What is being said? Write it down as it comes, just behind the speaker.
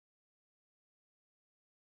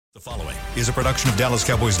The following is a production of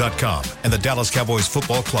DallasCowboys.com and the Dallas Cowboys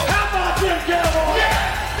Football Club. How about them Cowboys?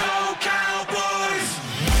 Yeah! Go Cowboys!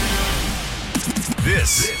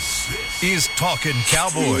 This is Talkin'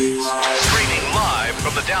 Cowboys. Streaming live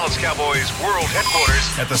from the Dallas Cowboys World Headquarters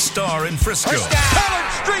at the Star in Frisco.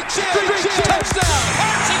 Pollard streaks in. Touchdown.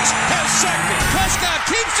 Parsons has sacked it. Prescott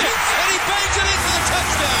keeps it, and he bangs it in for the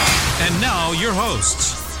touchdown. And now your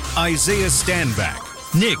hosts, Isaiah Stanback,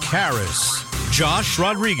 Nick Harris, Josh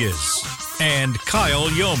Rodriguez, and Kyle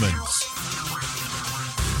Yeomans.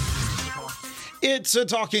 It's a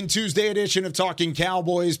Talkin' Tuesday edition of Talkin'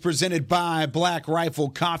 Cowboys presented by Black Rifle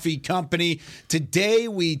Coffee Company. Today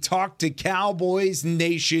we talk to Cowboys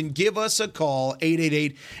Nation. Give us a call,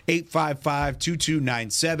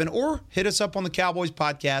 888-855-2297, or hit us up on the Cowboys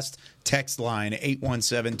Podcast text line,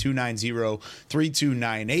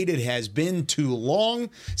 817-290-3298. It has been too long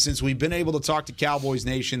since we've been able to talk to Cowboys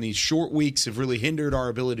Nation. These short weeks have really hindered our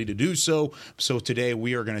ability to do so. So today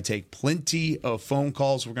we are going to take plenty of phone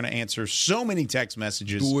calls. We're going to answer so many text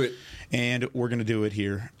messages. Do it. And we're going to do it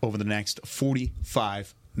here over the next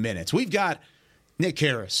 45 minutes. We've got Nick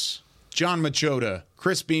Harris, John Machota,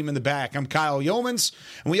 Chris Beam in the back. I'm Kyle Yeomans.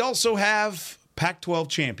 And we also have Pac-12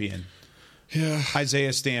 champion, Isaiah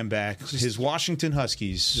Stanback, his Washington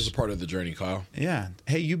Huskies. This is a part of the journey, Kyle. Yeah.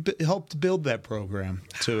 Hey, you helped build that program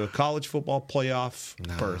to a college football playoff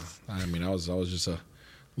berth. I mean, I was just a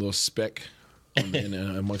little speck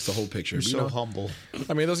amongst the whole picture. You're so humble.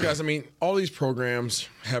 I mean, those guys, all these programs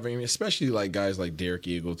having, especially like guys like Derek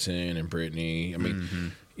Eagleton and Brittany,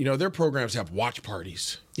 their programs have watch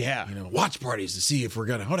parties. Yeah. Watch parties to see if we're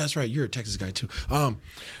going to, that's right, you're a Texas guy too.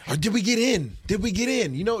 Did we get in?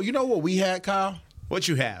 You know what we had, Kyle? What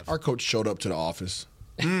you have? Our coach showed up to the office.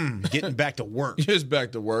 Getting back to work. Just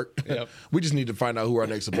back to work. Yep. We just need to find out who our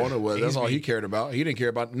next opponent was. That's all he cared about. He didn't care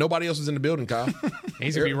about nobody else was in the building, Kyle.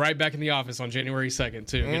 He's going to be right back in the office on January 2nd,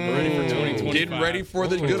 too. Getting ready for 2025. Getting ready for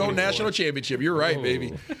the good old national championship. You're right,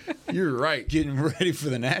 baby. You're right. Getting ready for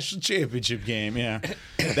the national championship game, yeah.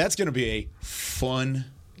 That's going to be a fun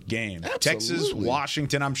game. Absolutely. Texas,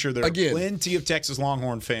 Washington. I'm sure there are plenty of Texas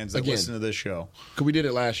Longhorn fans that listen to this show. Because we did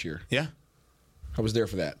it last year. Yeah. I was there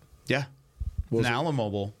for that. Yeah. In Alamo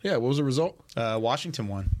Bowl. Yeah, what was the result? Washington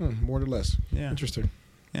won. More or less. Yeah. Interesting.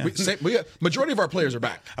 Yeah. Majority of our players are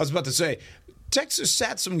back. I was about to say, Texas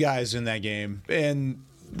sat some guys in that game, and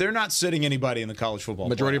they're not sitting anybody in the college football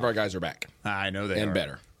Majority playoff. of our guys are back. I know they and are.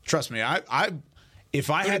 better. Trust me, if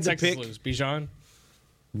I had to Texas pick, lose? Bijan,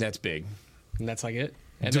 that's big. And that's like it.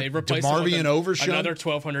 And they replaced DeMarvion Overshown? another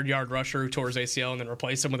 1,200-yard rusher who tore his ACL, and then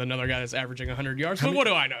replaced him with another guy that's averaging 100 yards. But what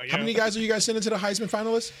do I know? How many guys are you guys sending to the Heisman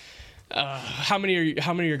finalists? How many are you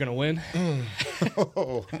going to win?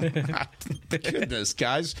 Oh, goodness,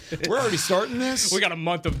 guys. We're already starting this? We got a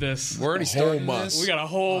month of this. We're already starting this? We got a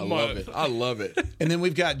whole month. I love it. And then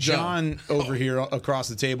we've got John over here across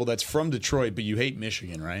the table that's from Detroit, but you hate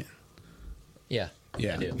Michigan, right? Yeah.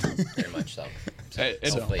 Yeah. I do. Very much so.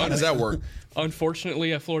 How does that work?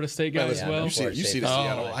 Unfortunately, a Florida State guy as well. You see the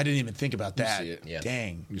Seattle. I didn't even think about that. You see it. Yeah.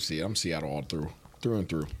 Dang. You see it. I'm Seattle all through and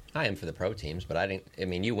through. I am for the pro teams, but I didn't. I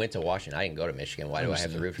mean, you went to Washington. I didn't go to Michigan. Why do I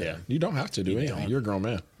have to root for them? You don't have to do anything. You're a grown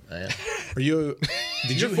man. Are you?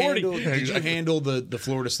 Did you handle the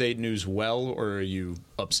Florida State news well, or are you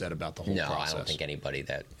upset about the whole process? I don't think anybody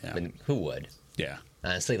that. Yeah. Who would? Yeah.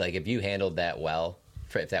 Honestly, like if you handled that well,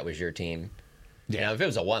 if that was your team. Yeah. If it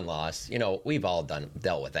was a one loss, we've all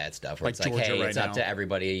dealt with that stuff. Where like it's like, Georgia hey, right it's now. up to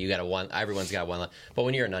everybody. Everyone's got one loss. But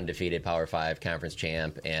when you're an undefeated Power 5 conference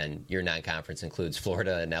champ and your non-conference includes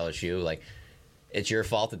Florida and LSU, like it's your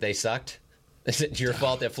fault that they sucked. Is it your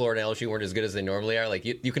fault that Florida and LSU weren't as good as they normally are? Like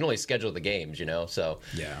you can only schedule the games, So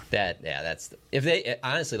that's if they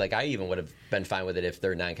honestly like I even would have been fine with it if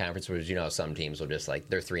their non-conference was some teams will just like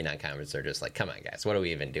their 3 non-conference they're just like come on guys what are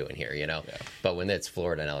we even doing here Yeah. But when it's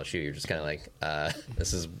Florida and LSU you're just kind of like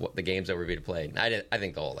this is what the games that we're being played. I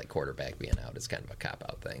think the whole like quarterback being out is kind of a cop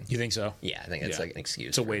out thing. You think so? Yeah, I think it's like an excuse.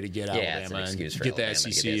 It's a way to get Alabama and get the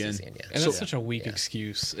SEC in. And that's such a weak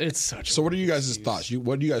excuse. It's such. So what are you guys' thoughts?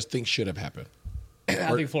 What do you guys think should have happened?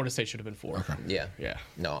 I think Florida State should have been 4. Okay. Yeah.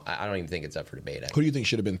 No, I don't even think it's up for debate. Who do you think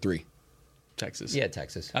should have been 3? Texas. Yeah,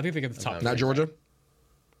 Texas. I think they get the top. Not Georgia?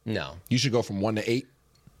 No. You should go from 1 to 8.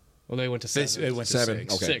 Well, they went to 7. They went to 7.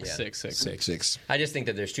 6. Okay. 6. I just think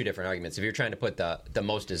that there's 2 different arguments. If you're trying to put the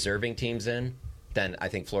most deserving teams in, then I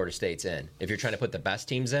think Florida State's in. If you're trying to put the best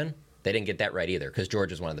teams in, they didn't get that right either because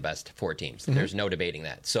Georgia's one of the best 4 teams. Mm-hmm. There's no debating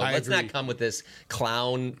that. So let's not come with this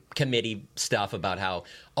clown committee stuff about how,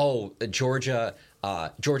 Georgia's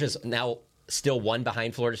now still one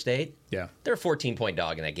behind Florida State. Yeah. They're a 14-point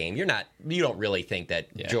dog in that game. You don't really think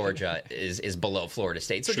that Georgia is below Florida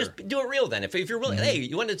State. So just do it real then. If you're really, hey,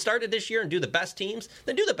 you want to start it this year and do the best teams,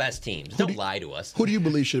 then do the best teams. Don't lie to us. Who do you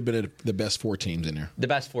believe should have been the best 4 teams in there? The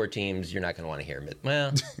best 4 teams, you're not going to want to hear.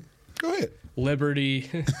 Well, go ahead. Liberty.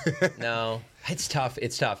 No, it's tough.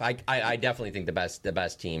 It's tough. I definitely think the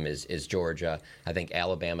best team is Georgia. I think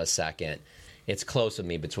Alabama's second. It's close with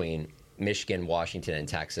me between Michigan, Washington, and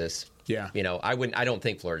Texas. Yeah. I don't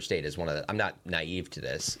think Florida State is one of the. I'm not naive to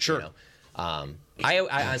this. Sure. I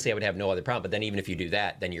honestly, I would have no other problem. But then even if you do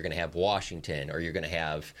that, then you're going to have Washington or you're going to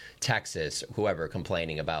have Texas, whoever,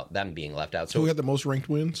 complaining about them being left out. So who had the most ranked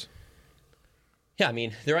wins? Yeah, I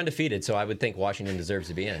mean, they're undefeated, so I would think Washington deserves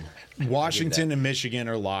to be in. Washington and Michigan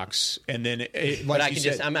are locks, and then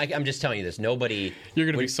I'm just telling you this. Nobody. You're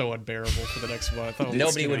going to be so unbearable for the next month. Oh,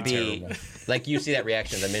 nobody would be like you see that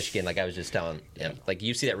reaction of the Michigan. Like I was just telling him, like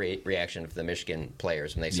you see that reaction of the Michigan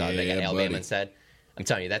players when they saw they got Alabama instead. I'm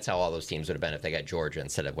telling you, that's how all those teams would have been if they got Georgia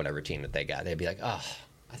instead of whatever team that they got. They'd be like, oh,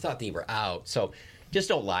 I thought they were out. So just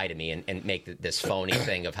don't lie to me and make this phony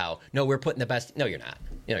thing of how no, we're putting the best. No, you're not.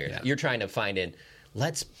 You're not. You're trying to find in.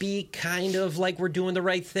 Let's be kind of like we're doing the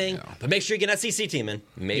right thing, but make sure you get an SEC team in.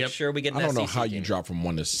 Make sure we get an SEC team. I don't know how you drop from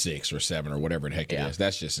 1 to 6 or 7 or whatever the heck it is.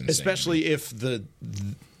 That's just insane. Especially if the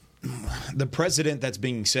precedent that's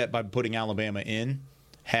being set by putting Alabama in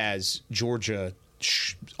has Georgia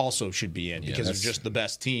also should be in because they're just the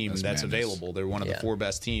best team that's available. They're one of the 4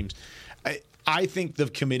 best teams. I think the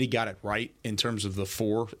committee got it right in terms of the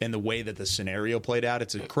 4 and the way that the scenario played out.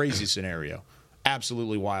 It's a crazy scenario.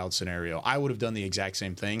 Absolutely wild scenario. I would have done the exact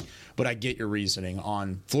same thing, but I get your reasoning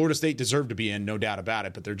on Florida State deserved to be in, no doubt about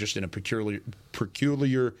it, but they're just in a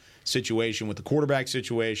peculiar situation with the quarterback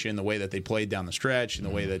situation, the way that they played down the stretch, and the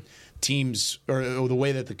way that teams or the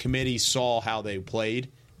way that the committee saw how they played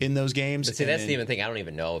in those games. But see, that's the even thing. I don't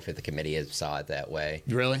even know if the committee saw it that way.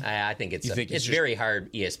 Really? I think it's very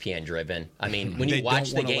hard ESPN driven. I mean, when you watch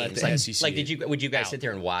the games, would you guys sit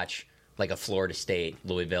there and watch like a Florida State,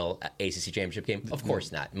 Louisville ACC championship game? Of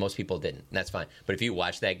course not. Most people didn't. And that's fine. But if you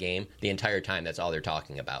watch that game, the entire time, that's all they're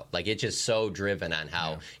talking about. Like, it's just so driven on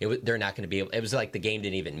how they're not going to be able. It was like the game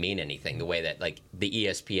didn't even mean anything. The way that like the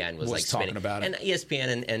ESPN was like talking spinning about it, and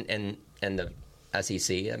ESPN and the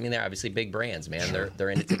SEC. I mean, they're obviously big brands, man. They're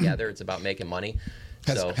in it together. It's about making money.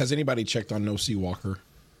 Has anybody checked on No C Walker?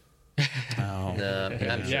 No,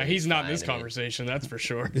 he's not in this conversation, that's for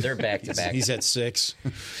sure. They're back to back. He's at 6.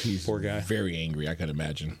 He's poor guy. Very angry, I could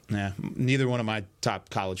imagine. Yeah, neither one of my top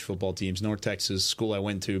college football teams, North Texas, school I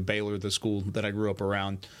went to, Baylor, the school that I grew up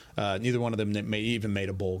around, neither one of them even made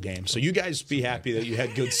a bowl game. So you guys be happy that you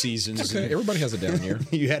had good seasons. Okay, everybody has a down year.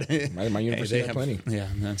 You had my university had plenty. Yeah,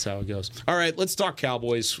 that's how it goes. All right, let's talk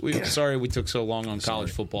Cowboys. Sorry we took so long on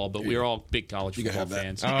college football, but we are all big college football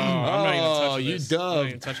fans. I'm not even touching you this. dub.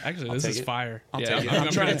 Actually, this is fire. I'll take it. I'm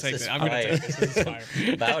going to take this. I'm going to take this. This is fire.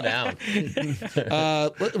 Bow down.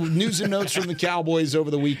 News and notes from the Cowboys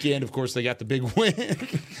over the weekend. Of course, they got the big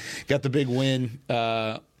win.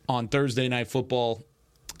 On Thursday Night Football.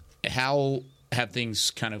 How have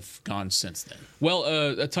things kind of gone since then?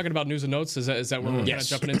 Well, talking about news and notes, is that what we're kind of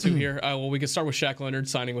jumping into here? Well, we could start with Shaq Leonard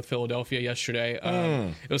signing with Philadelphia yesterday.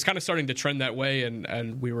 It was kind of starting to trend that way,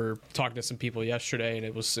 and we were talking to some people yesterday, and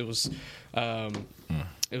it was kind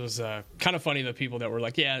of funny, the people that were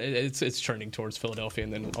like, yeah, it's trending towards Philadelphia,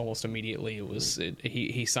 and then almost immediately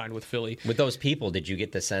he signed with Philly. With those people, did you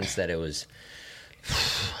get the sense that it was...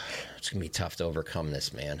 It's going to be tough to overcome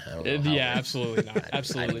this, man. I don't know absolutely not.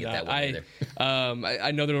 Absolutely not.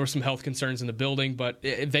 I know there were some health concerns in the building, but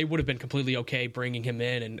they would have been completely okay bringing him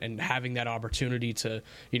in and having that opportunity to,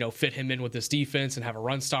 fit him in with this defense and have a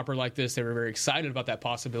run stopper like this. They were very excited about that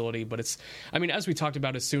possibility, but as we talked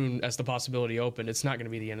about, as soon as the possibility opened, it's not going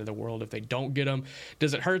to be the end of the world if they don't get him.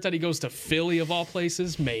 Does it hurt that he goes to Philly of all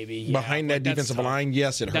places? Maybe. Yeah, behind that defensive line,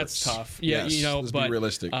 yes, it hurts. That's tough. Yeah, yes, let's be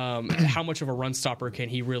realistic. How much of a run stopper can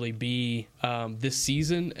he really be this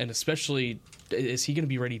season, and especially is he going to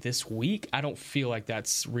be ready this week? I don't feel like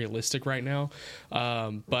that's realistic right now,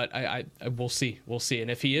 but I we'll see, and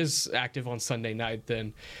if he is active on Sunday night,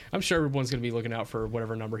 then I'm sure everyone's going to be looking out for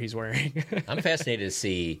whatever number he's wearing. I'm fascinated to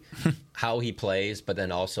see how he plays, but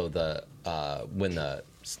then also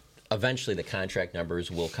eventually the contract numbers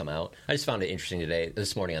will come out. I just found it interesting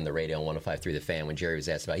this morning on the radio on 105.3 The Fan, when Jerry was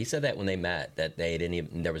asked about it. He said that when they met, that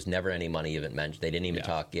there was never any money even mentioned. They didn't even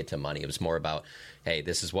get to money. It was more about, hey,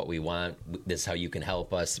 this is what we want. This is how you can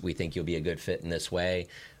help us. We think you'll be a good fit in this way.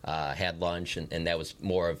 had lunch, and that was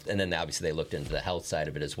more of, and then obviously they looked into the health side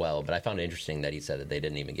of it as well. But I found it interesting that he said that they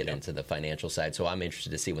didn't even get into the financial side. So I'm interested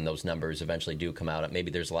to see when those numbers eventually do come out.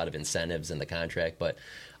 Maybe there's a lot of incentives in the contract, but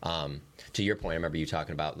to your point, I remember you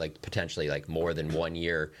talking about like potentially like more than 1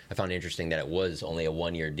 year. I found it interesting that it was only a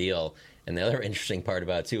 1 year deal. And the other interesting part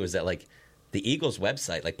about it too is that like the Eagles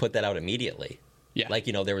website like put that out immediately. Yeah. Like,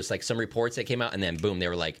 there was like some reports that came out, and then boom, they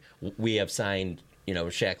were like, we have signed,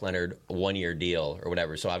 Shaq Leonard 1 year deal or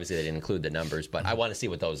whatever. So obviously they didn't include the numbers, but I want to see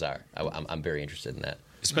what those are. I'm very interested in that.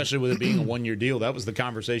 Especially with it being a 1 year deal. That was the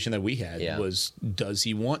conversation that we had was, does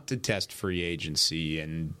he want to test free agency,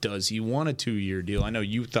 and does he want a 2 year deal? I know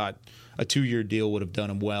you thought a 2 year deal would have done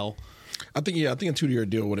him well. I think a 2 year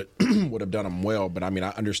deal would have done him well, but I mean, I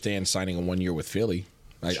understand signing a 1 year with Philly.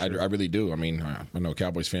 I really do. I mean, I know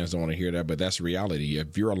Cowboys fans don't want to hear that, but that's reality.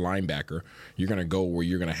 If you're a linebacker, you're going to go where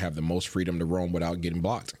you're going to have the most freedom to roam without getting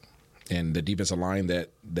blocked. And the defensive line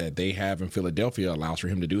that they have in Philadelphia allows for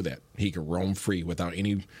him to do that. He can roam free without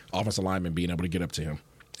any offensive lineman being able to get up to him.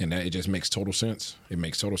 And that, it just makes total sense. It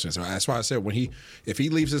makes total sense. That's why I said if he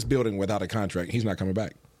leaves this building without a contract, he's not coming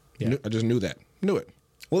back. Yeah. I just knew that. Knew it.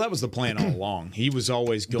 Well, that was the plan all along. He was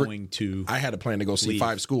always going to. I had a plan to go see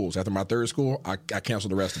 5 schools. After my 3rd school, I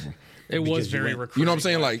canceled the rest of them. It was very recruiting. You know what I'm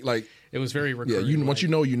saying? Like it was very recruiting. Yeah, once you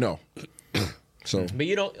know. So, but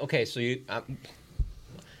you don't. Okay, so you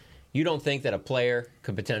don't think that a player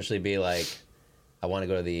could potentially be like, I want to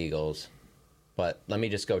go to the Eagles, but let me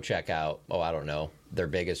just go check out. Oh, I don't know, their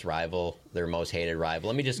biggest rival, their most hated rival.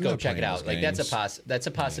 Let me just go check it out. Like that's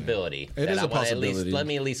a possibility. It is a possibility. Let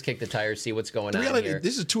me at least kick the tires, see what's going on reality, here.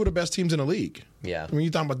 This is 2 of the best teams in the league. Yeah. I mean,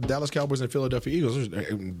 you're talking about the Dallas Cowboys and Philadelphia Eagles.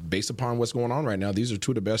 Based upon what's going on right now, these are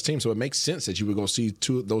 2 of the best teams. So it makes sense that you would go see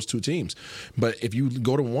those 2 teams. But if you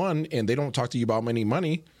go to one and they don't talk to you about any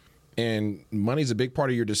money, and money's a big part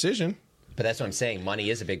of your decision. But that's what I'm saying. Money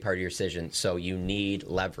is a big part of your decision, so you need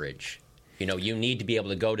leverage. You need to be able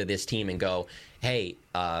to go to this team and go, hey,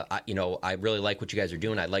 I really like what you guys are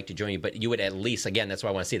doing. I'd like to join you. But you would at least, again, that's why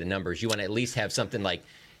I want to see the numbers. You want to at least have something like,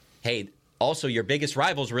 hey, also your biggest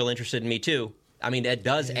rival's real interested in me too. I mean, that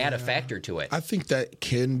does add a factor to it. I think that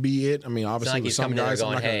can be it. I mean, obviously, with some guys,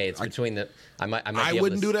 going, hey, it's between the. I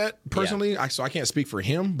wouldn't do that personally, so I can't speak for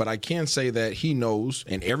him, but I can say that he knows,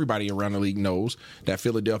 and everybody around the league knows, that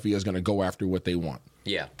Philadelphia is going to go after what they want.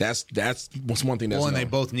 Yeah, that's what's one thing that's and they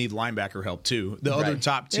both need linebacker help too. The other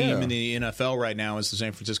top team in the NFL right now is the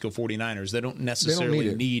San Francisco 49ers. They don't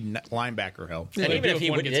necessarily need linebacker help. And even if he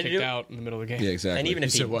gets kicked out in the middle of the game, yeah, exactly. And even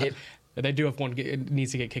if they do if one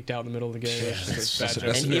needs to get kicked out in the middle of the game. Yeah,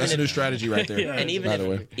 that's a new strategy right there. Yeah. And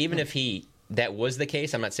even if that was the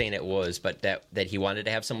case, I'm not saying it was, but that he wanted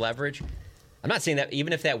to have some leverage. I'm not saying that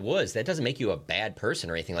even if that doesn't make you a bad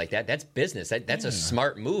person or anything like that. That's business. That's a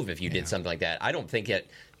smart move if you did something like that. I don't think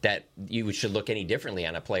that you should look any differently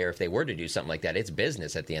on a player if they were to do something like that. It's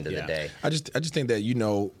business at the end of the day. I just think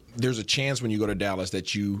that there's a chance when you go to Dallas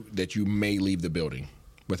that you may leave the building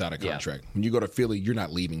without a contract. When you go to Philly, you're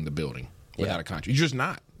not leaving the building without a contract. You're just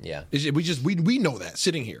not. Yeah. We know that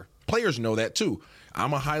sitting here. Players know that too.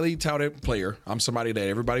 I'm a highly touted player. I'm somebody that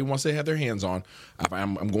everybody wants to have their hands on.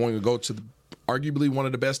 I'm going to go to arguably one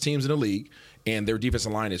of the best teams in the league, and their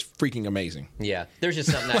defensive line is freaking amazing. Yeah, there's just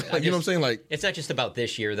something. You know what I'm saying? Like, it's not just about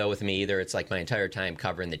this year though with me either. It's like my entire time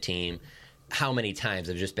covering the team. How many times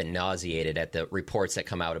I've just been nauseated at the reports that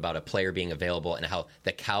come out about a player being available and how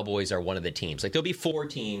the Cowboys are one of the teams. Like there'll be 4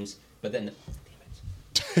 teams, but then.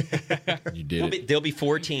 You did. There'll be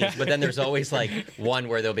 4 teams, but then there's always like one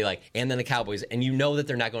where they'll be like, and then the Cowboys, and you know that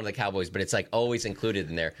they're not going to the Cowboys, but it's like always included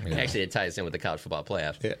in there. Yeah. Actually, it ties in with the college football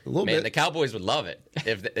playoffs. Yeah, a little bit. The Cowboys would love it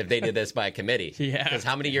if they did this by a committee. Yeah, because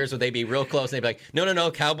how many years would they be real close? And they'd be like,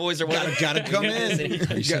 no, Cowboys are gotta come in. You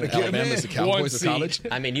gotta get them in. The Cowboys of college.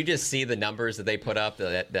 I mean, you just see the numbers that they put up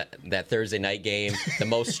that Thursday night game, the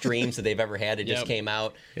most streams that they've ever had. It just came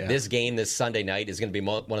out. Yeah. This game this Sunday night is going to be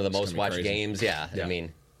one of the most watched games. Yeah, I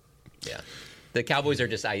mean. Yeah. The Cowboys are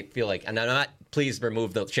just, I feel like, and I'm not, please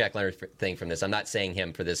remove the Shaq Leonard thing from this. I'm not saying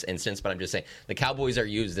him for this instance, but I'm just saying the Cowboys are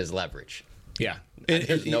used as leverage. Yeah.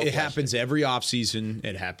 It happens every offseason.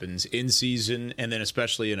 It happens in season, and then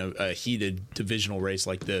especially in a heated divisional race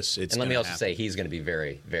like this. And let me also say he's going to be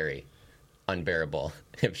very, very unbearable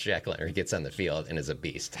if Shaq Leonard gets on the field and is a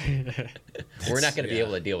beast. We're not going to be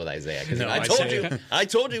able to deal with Isaiah because I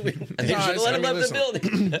told you, they should let him left the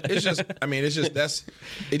building.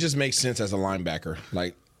 It just makes sense as a linebacker.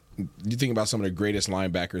 Like you think about some of the greatest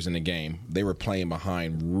linebackers in the game, they were playing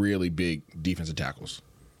behind really big defensive tackles.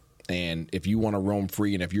 And if you want to roam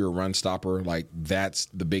free and if you're a run stopper, like that's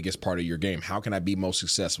the biggest part of your game. How can I be most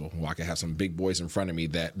successful? Well, I can have some big boys in front of me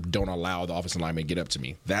that don't allow the offensive lineman to get up to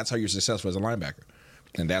me. That's how you're successful as a linebacker.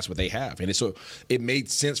 And that's what they have. And so it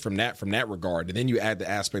made sense from that regard. And then you add the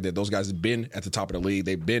aspect that those guys have been at the top of the league.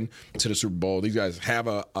 They've been to the Super Bowl. These guys have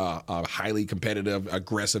a highly competitive,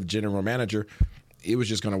 aggressive general manager. It was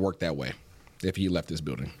just going to work that way if he left this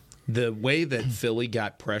building. The way that Philly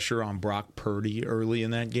got pressure on Brock Purdy early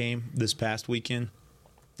in that game this past weekend,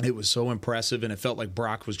 it was so impressive, and it felt like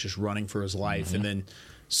Brock was just running for his life. Mm-hmm. And then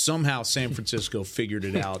somehow San Francisco figured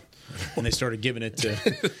it out, and they started giving it to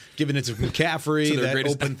McCaffrey. So that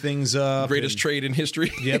opened things up. Greatest trade in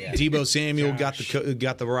history. Yep, yeah. Deebo Samuel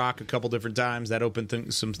got the rock a couple different times. That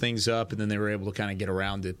opened some things up, and then they were able to kind of get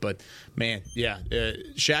around it. But man, yeah,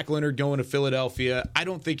 Shaq Leonard going to Philadelphia. I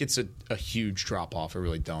don't think it's a huge drop off. I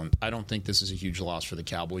really don't. I don't think this is a huge loss for the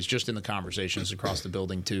Cowboys. Just in the conversations across the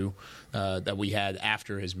building too that we had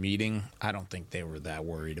after his meeting, I don't think they were that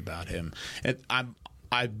worried about him. And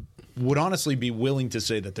I would honestly be willing to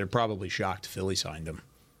say that they're probably shocked Philly signed him.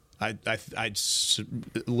 I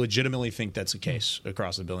legitimately think that's the case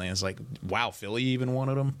across the building. It's like, wow, Philly even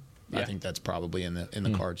wanted him. Yeah. I think that's probably in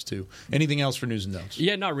the cards too. Anything else for news and notes?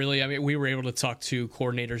 Yeah, not really. I mean, we were able to talk to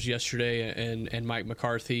coordinators yesterday and Mike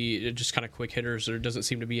McCarthy, just kind of quick hitters. There doesn't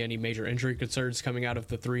seem to be any major injury concerns coming out of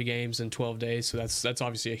the 3 games in 12 days. So that's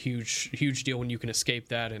obviously a huge deal when you can escape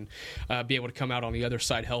that and be able to come out on the other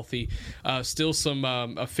side healthy. Still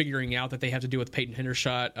some figuring out that they have to do with Peyton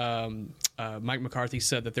Hendershot. Mike McCarthy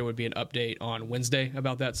said that there would be an update on Wednesday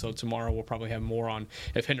about that. So tomorrow we'll probably have more on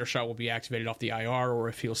if Hendershot will be activated off the IR or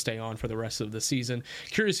if he'll stay on for the rest of the season.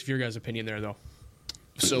 Curious if your guys' opinion there, though.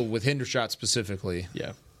 So with Hendershot specifically,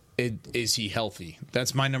 yeah, is he healthy?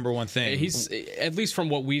 That's my number one thing. He's, at least from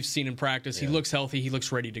what we've seen in practice, he looks healthy. He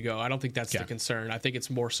looks ready to go. I don't think that's the concern. I think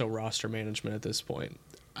it's more so roster management at this point.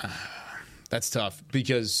 That's tough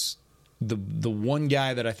because the one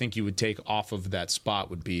guy that I think you would take off of that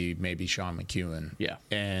spot would be maybe Sean McEwen. Yeah.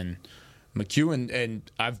 And McEwen, and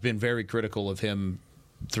I've been very critical of him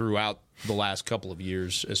throughout the last couple of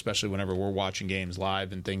years, especially whenever we're watching games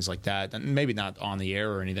live and things like that. And maybe not on the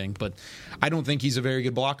air or anything, but I don't think he's a very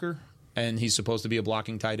good blocker, and he's supposed to be a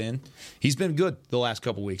blocking tight end. He's been good the last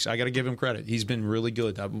couple of weeks. I got to give him credit. He's been really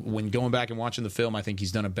good. When going back and watching the film, I think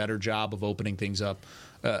he's done a better job of opening things up,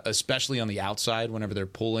 especially on the outside whenever they're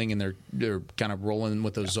pulling and they're kind of rolling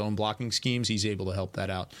with those zone blocking schemes. He's able to help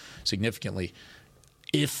that out significantly.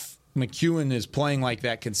 If McEwen is playing like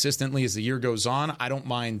that consistently as the year goes on, I don't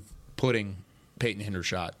mind putting Peyton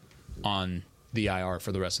Hendershot on the IR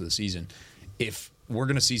for the rest of the season. If we're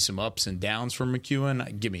going to see some ups and downs from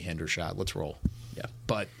McEwen, give me Hendershot. Let's roll. Yeah,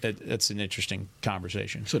 but it's an interesting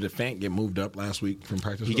conversation. So did Fant get moved up last week from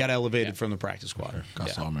practice? He got elevated from the practice squad. I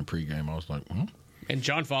saw him in pregame. I was like, And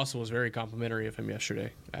John Fossil was very complimentary of him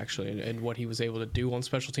yesterday, actually, and what he was able to do on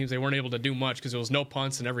special teams. They weren't able to do much because there was no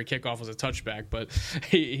punts and every kickoff was a touchback, but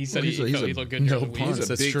he said he looked good. No punts. He's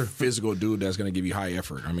a big physical dude that's going to give you high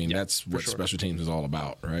effort. I mean, that's what special teams is all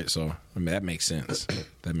about, right? So, I mean, that makes sense.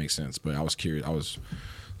 That makes sense. But I was curious. I was,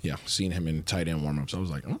 seeing him in tight end warm-ups. I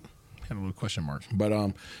was like, had a little question mark. But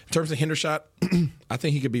in terms of Hendershot, I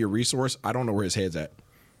think he could be a resource. I don't know where his head's at.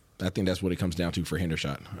 I think that's what it comes down to for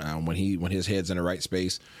Hendershot. When his head's in the right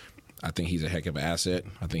space, I think he's a heck of an asset.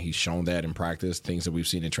 I think he's shown that in practice, things that we've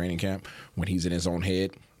seen in training camp. When he's in his own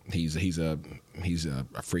head, he's a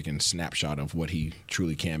freaking snapshot of what he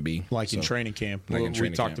truly can be. In training camp, we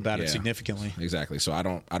talked about it significantly. Exactly. So I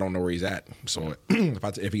don't know where he's at. So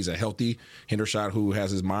if he's a healthy Hendershot who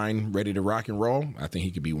has his mind ready to rock and roll, I think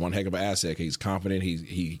he could be one heck of an asset. He's confident.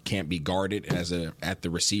 He can't be guarded at the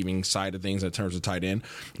receiving side of things in terms of tight end.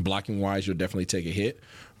 Blocking wise, you'll definitely take a hit.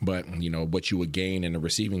 But what you would gain in the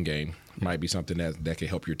receiving game might be something that could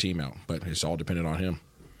help your team out. But it's all dependent on him.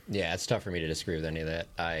 Yeah, it's tough for me to disagree with any of that.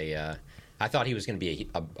 I thought he was going to be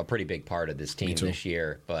a pretty big part of this team this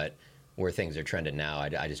year, but where things are trending now,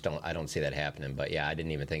 I just don't see that happening. But yeah, I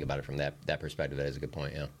didn't even think about it from that perspective. That is a good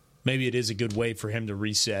point. Yeah, maybe it is a good way for him to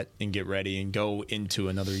reset and get ready and go into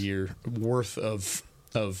another year worth of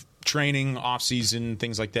training, off season,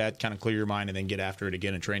 things like that. Kind of clear your mind and then get after it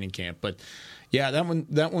again in training camp. But yeah,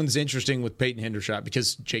 that one's interesting with Peyton Hendershot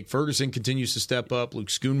because Jake Ferguson continues to step up. Luke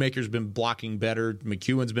Schoonmaker's been blocking better.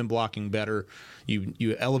 McEwen's been blocking better.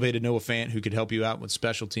 You elevated Noah Fant, who could help you out with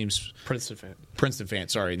special teams. Princeton Fant,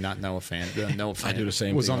 sorry, not Noah Fant. Noah Fant I do the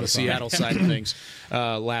same was thing on the Seattle side of things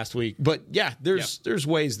last week. But yeah, there's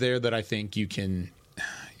ways there that I think you can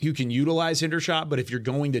utilize Hendershot. But if you're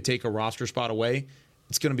going to take a roster spot away,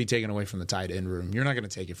 it's going to be taken away from the tight end room. You're not going to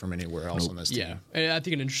take it from anywhere else on this team. Yeah, and I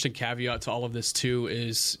think an interesting caveat to all of this too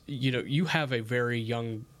is, you have a very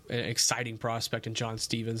young, exciting prospect in John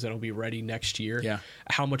Stevens that'll be ready next year. Yeah.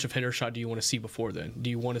 How much of Hendershot do you want to see before then? Do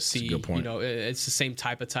you want to see, it's the same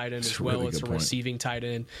type of tight end as well. Really it's a receiving tight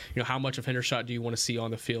end. How much of Hendershot do you want to see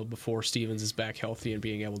on the field before Stevens is back healthy and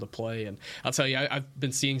being able to play? And I'll tell you, I've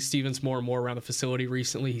been seeing Stevens more and more around the facility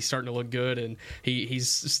recently. He's starting to look good, and he's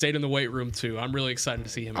stayed in the weight room too. I'm really excited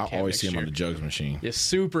to see him at camp always next see him year. on the jugs machine. Yeah,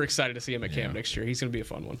 super excited to see him at camp next year. He's going to be a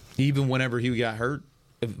fun one. Even whenever he got hurt,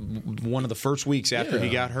 one of the first weeks after he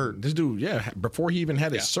got hurt. This dude, before he even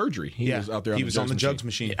had his surgery, he was out there he was on the jugs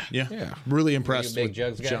machine. Yeah. Really impressed big with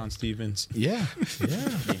jugs guy? John Stevens. Yeah.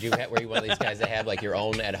 Were you one of these guys that have like your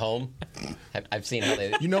own at home? I've seen how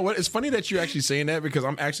they. You know what? It's funny that you're actually saying that, because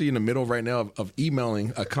I'm actually in the middle right now of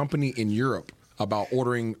emailing a company in Europe about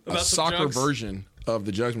ordering a soccer jugs? version of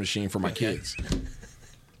the jugs machine for my kids.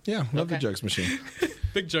 Yeah, love the jugs machine.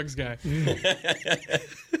 Big jugs guy.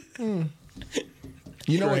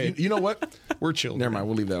 You know what? We're children. Never mind.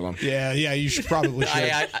 We'll leave that alone. Yeah, you should probably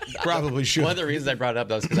should. Probably should. One of the reasons I brought it up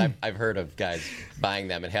though is because I've heard of guys buying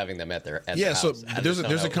them and having them at their house. So there's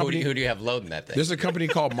a company. Who do you have loading that thing? There's a company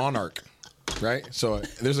called Monarch. Right? So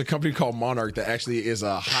there's a company called Monarch that actually is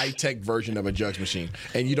a high-tech version of a jugs machine,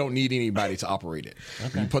 and you don't need anybody to operate it.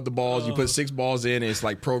 Okay. You put the balls, you put 6 balls in, and it's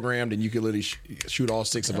like programmed, and you can literally shoot all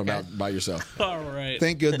 6 of them out by yourself. All right.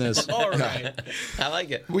 Thank goodness. All right. I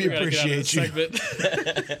like it. We appreciate you.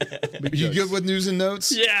 You good with news and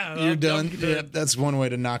notes? Yeah. You're done? Yeah, that's one way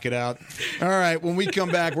to knock it out. All right. When we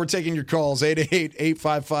come back, we're taking your calls.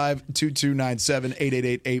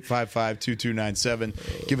 888-855-2297.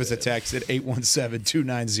 888-855-2297. Give us a text at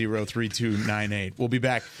 817-290-3298. We'll be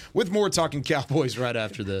back with more Talking Cowboys right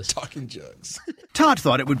after this. Talking jugs. Todd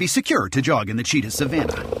thought it would be secure to jog in the cheetah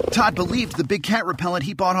savanna. Todd believed the big cat repellent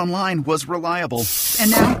he bought online was reliable. And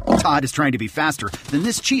now, Todd is trying to be faster than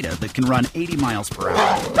this cheetah that can run 80 miles per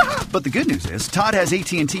hour. But the good news is, Todd has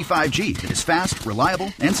AT&T 5G that is fast,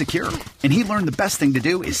 reliable, and secure. And he learned the best thing to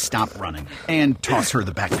do is stop running and toss her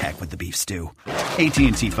the backpack with the beef stew.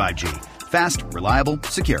 AT&T 5G. Fast, reliable,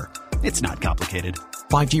 secure. It's not complicated.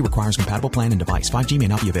 5G requires compatible plan and device. 5G may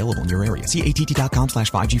not be available in your area. See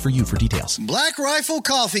att.com/5G for you for details. Black Rifle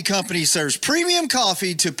Coffee Company serves premium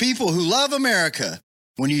coffee to people who love America.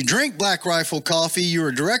 When you drink Black Rifle coffee, you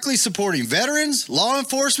are directly supporting veterans, law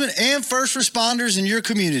enforcement, and first responders in your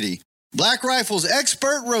community. Black Rifle's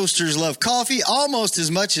expert roasters love coffee almost as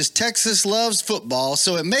much as Texas loves football,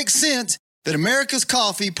 so it makes sense that America's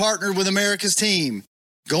Coffee partnered with America's team.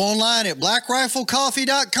 Go online at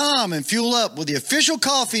blackriflecoffee.com and fuel up with the official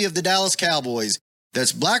coffee of the Dallas Cowboys.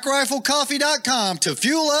 That's blackriflecoffee.com to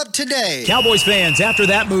fuel up today. Cowboys fans, after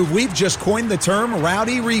that move, we've just coined the term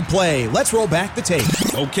Rowdy Replay. Let's roll back the tape.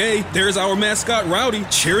 Okay, there's our mascot Rowdy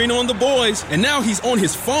cheering on the boys, and now he's on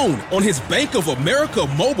his phone on his Bank of America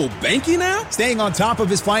mobile banking app? Staying on top of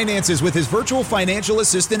his finances with his virtual financial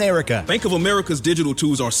assistant, Erica. Bank of America's digital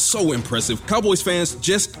tools are so impressive. Cowboys fans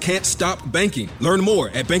just can't stop banking. Learn more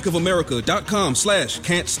at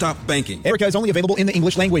bankofamerica.com/can't-stop-banking. Erica is only available in the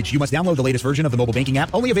English language. You must download the latest version of the mobile banking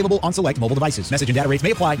app, only available on select mobile devices. Message and data rates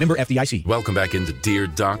may apply. Member FDIC. Welcome back into Dear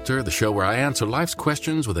Doctor, the show where I answer life's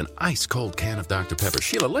questions with an ice-cold can of Dr. Pepper.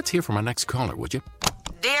 Sheila, let's hear from our next caller, would you?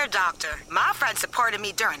 Dear Doctor, my friend supported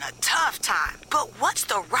me during a tough time, but what's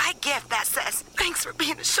the right gift that says, thanks for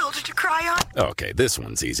being a shoulder to cry on? Okay, this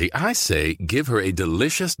one's easy. I say give her a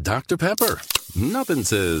delicious Dr. Pepper. Nothing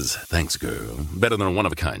says, thanks, girl, better than a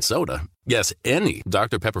one-of-a-kind soda. Yes, any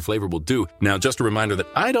Dr. Pepper flavor will do. Now, just a reminder that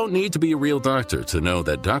I don't need to be a real doctor to know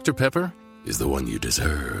that Dr. Pepper is the one you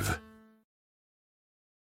deserve.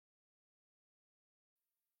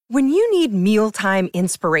 When you need mealtime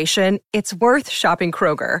inspiration, it's worth shopping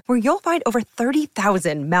Kroger, where you'll find over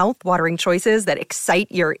 30,000 mouth-watering choices that excite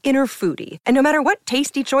your inner foodie. And no matter what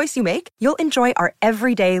tasty choice you make, you'll enjoy our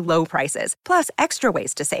everyday low prices, plus extra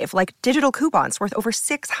ways to save, like digital coupons worth over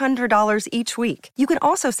 $600 each week. You can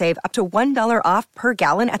also save up to $1 off per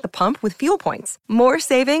gallon at the pump with fuel points. More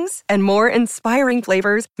savings and more inspiring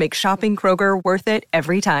flavors make shopping Kroger worth it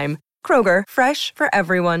every time. Kroger, fresh for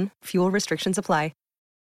everyone. Fuel restrictions apply.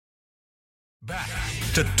 Back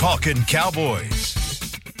to Talkin' Cowboys.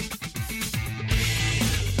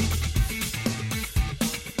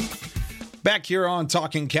 Back here on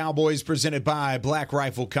Talking Cowboys, presented by Black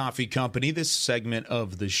Rifle Coffee Company. This segment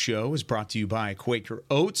of the show is brought to you by Quaker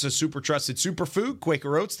Oats, a super trusted superfood.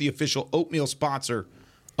 Quaker Oats, the official oatmeal sponsor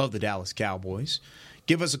of the Dallas Cowboys.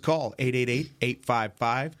 Give us a call,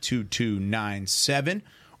 888-855-2297.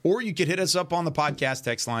 Or you could hit us up on the podcast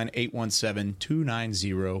text line,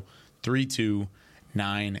 817-290-3298.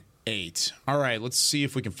 9-8. All right, let's see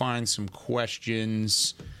if we can find some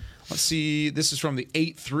questions. Let's see. This is from the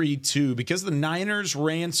 832. Because the Niners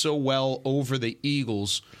ran so well over the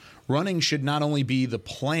Eagles, running should not only be the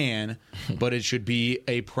plan, but it should be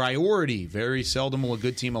a priority. Very seldom will a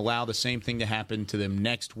good team allow the same thing to happen to them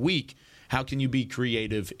next week. How can you be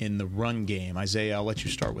creative in the run game? Isaiah, I'll let you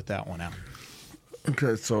start with that one out.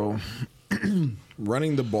 Okay, so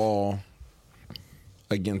running the ball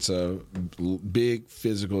against a big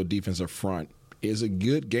physical defensive front is a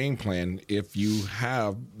good game plan if you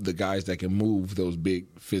have the guys that can move those big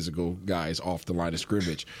physical guys off the line of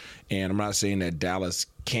scrimmage. And I'm not saying that Dallas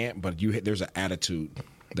can't, but there's an attitude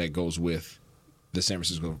that goes with the San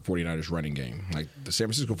Francisco 49ers running game. Like the San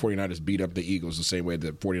Francisco 49ers beat up the Eagles the same way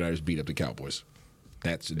the 49ers beat up the Cowboys.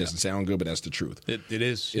 It doesn't sound good, but that's the truth. It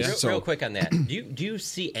is. Yeah. Real quick on that. Do you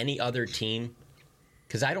see any other team?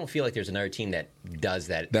 Because I don't feel like there's another team that does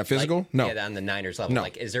that. That physical? Like, no. Yeah, on the Niners level. No.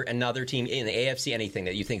 Like, is there another team in the AFC, anything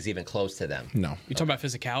that you think is even close to them? No. You talking about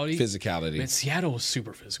physicality? Physicality. Man, Seattle is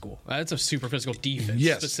super physical. That's a super physical defense.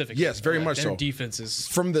 Yes, specifically. yes, very much Their so. Defense is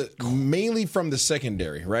mainly from the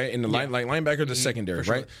secondary, right? In the linebacker, the secondary,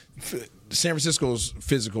 sure. right? San Francisco's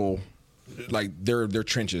physical. Like their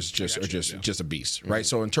trenches are just a beast, right?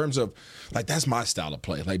 So in terms of like that's my style of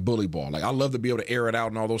play, like bully ball. Like I love to be able to air it out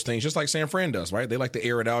and all those things, just like San Fran does, right? They like to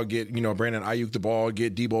air it out, get Brandon Ayuk the ball,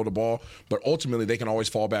 get Debo the ball, but ultimately they can always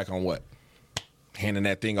fall back on what? Handing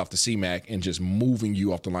that thing off to C-Mac and just moving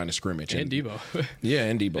you off the line of scrimmage. And Debo.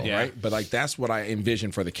 And Debo, right? But like that's what I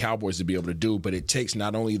envision for the Cowboys to be able to do, but it takes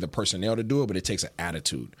not only the personnel to do it, but it takes an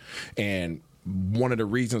attitude. And one of the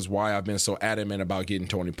reasons why I've been so adamant about getting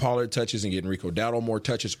Tony Pollard touches and getting Rico Dowdle more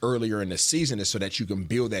touches earlier in the season is so that you can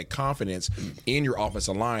build that confidence in your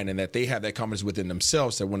offensive line and that they have that confidence within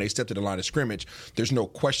themselves that when they step to the line of scrimmage, there's no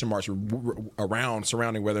question marks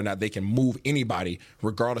surrounding whether or not they can move anybody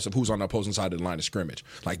regardless of who's on the opposing side of the line of scrimmage.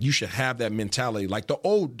 Like you should have that mentality like the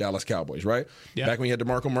old Dallas Cowboys, right? Yeah. Back when you had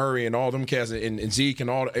DeMarco Murray and all them cats and Zeke and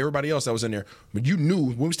everybody else that was in there. But you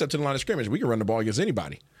knew when we stepped to the line of scrimmage, we could run the ball against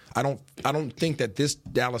anybody. I don't think that this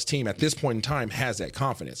Dallas team at this point in time has that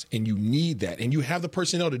confidence, and you need that, and you have the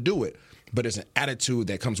personnel to do it. But it's an attitude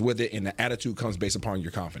that comes with it, and the attitude comes based upon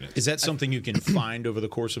your confidence. Is that something you can find over the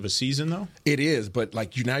course of a season, though? It is, but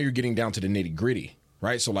like now you're getting down to the nitty gritty,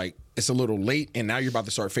 right? So like it's a little late, and now you're about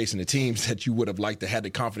to start facing the teams that you would have liked to have the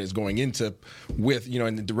confidence going into with,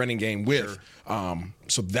 in the running game with. Sure.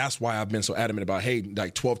 So that's why I've been so adamant about, hey,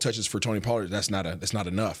 like 12 touches for Tony Pollard, that's not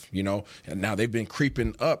enough, And now they've been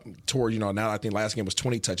creeping up toward, now I think last game was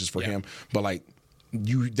 20 touches for him, but like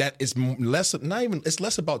that is it's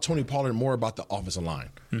less about Tony Pollard, more about the offensive line.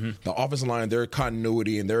 Mm-hmm. The offensive line, their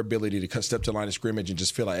continuity and their ability to step to the line of scrimmage and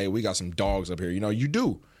just feel like, hey, we got some dogs up here. You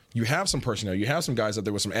do. You have some personnel. You have some guys up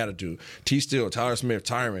there with some attitude. T. Steele, Tyler Smith,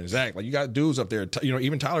 Tyron, Zach. Like you got dudes up there.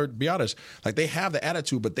 Even Tyler, to be honest, like they have the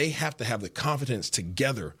attitude, but they have to have the confidence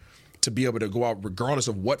together to be able to go out regardless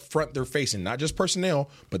of what front they're facing. Not just personnel,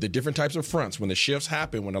 but the different types of fronts. When the shifts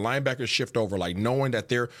happen, when the linebackers shift over, like knowing that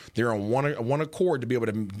they're on one accord to be able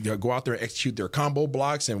to go out there and execute their combo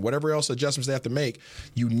blocks and whatever else adjustments they have to make.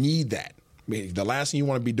 You need that. I mean, the last thing you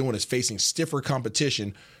want to be doing is facing stiffer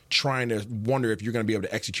competition, trying to wonder if you're going to be able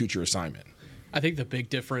to execute your assignment. I think the big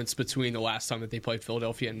difference between the last time that they played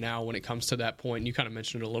Philadelphia and now when it comes to that point, and you kind of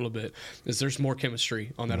mentioned it a little bit, is there's more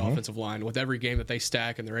chemistry on that offensive line. With every game that they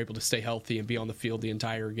stack and they're able to stay healthy and be on the field the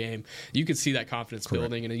entire game, you can see that confidence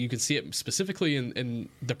building, and you can see it specifically in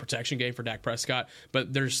the protection game for Dak Prescott,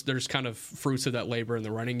 but there's kind of fruits of that labor in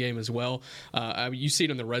the running game as well. You see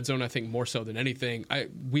it in the red zone, I think, more so than anything.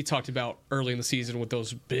 We talked about early in the season with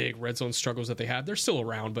those big red zone struggles that they had. They're still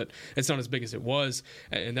around, but it's not as big as it was,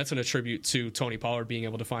 and that's an attribute to Tony Pollard being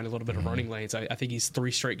able to find a little bit of running lanes. I think he's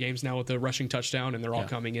 3 straight games now with the rushing touchdown, and they're all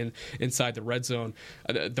coming in inside the red zone.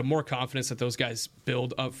 The more confidence that those guys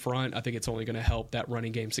build up front, I think it's only going to help that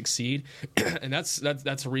running game succeed. And that's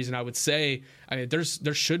a reason I would say,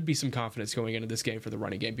 there should be some confidence going into this game for the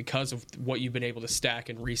running game because of what you've been able to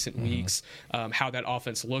stack in recent weeks, how that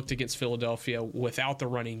offense looked against Philadelphia without the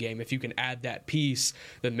running game. If you can add that piece,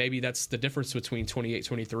 then maybe that's the difference between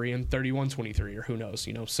 28-23 and 31-23, or who knows,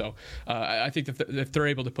 So I think that if they're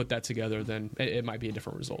able to put that together, then it might be a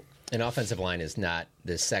different result. An offensive line is not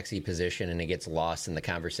the sexy position, and it gets lost in the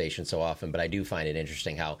conversation so often, but I do find it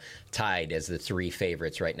interesting how tied as the 3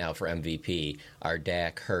 favorites right now for MVP are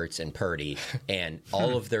Dak, Hurts, and Purdy, and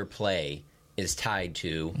all of their play is tied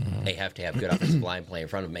to they have to have good offensive line play in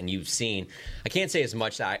front of them. And you've seen, I can't say as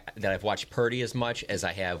much that I've watched Purdy as much as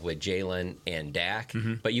I have with Jalen and Dak,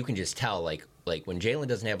 but you can just tell, like, Like when Jalen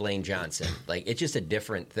doesn't have Lane Johnson, like it's just a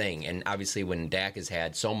different thing. And obviously when Dak has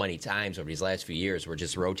had so many times over these last few years, we're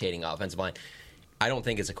just rotating offensive line. I don't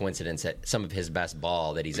think it's a coincidence that some of his best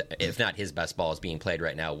ball that he's, if not his best ball, is being played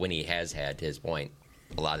right now when he has had, to his point,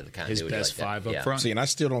 a lot of the continuity. His best like five that. up front. See, and I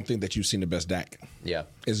still don't think that you've seen the best Dak. Yeah.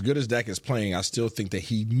 As good as Dak is playing, I still think that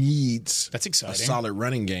he needs That's exciting. a solid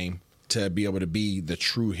running game to be able to be the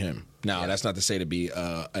true him. Now, that's not to say to be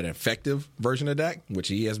an effective version of Dak, which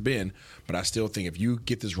he has been, but I still think if you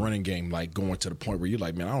get this running game like going to the point where you're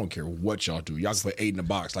like, man, I don't care what y'all do. Y'all can play 8 in the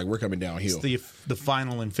box. Like, we're coming downhill. It's the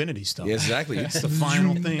final infinity stuff. Yeah, exactly. It's the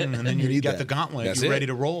final thing, and then you got the gauntlet. That's You're it. ready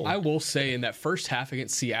to roll. I will say in that first half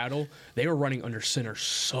against Seattle, they were running under center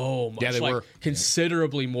so much. Yeah, they were.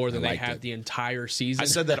 Considerably more than they had it. the entire season. I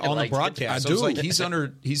said that on the broadcast. I was like, he's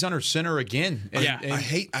under center again. And, Yeah. and I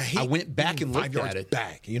hate I went back and 5 looked yards at it.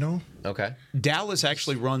 back, you know? Okay. Dallas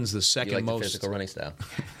actually runs the second You like most the physical running style?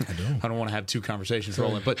 I don't want to have two conversations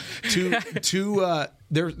rolling, but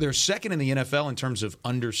they're second in the NFL in terms of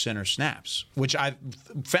under center snaps, which I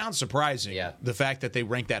found surprising. Yeah. The fact that they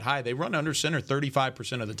rank that high, they run under center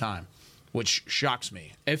 35% of the time, which shocks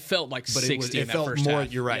me. It felt like 60 in it that felt first more.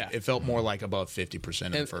 half. You're right. Yeah. It felt more like above 50%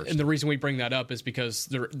 in the first. And the reason we bring that up is because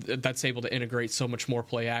that's able to integrate so much more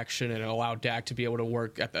play action and allow Dak to be able to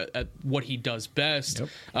work at what he does best.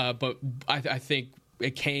 Yep. But I think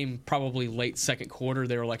it came probably late second quarter.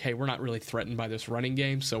 They were like, hey, we're not really threatened by this running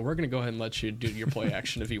game, so we're going to go ahead and let you do your play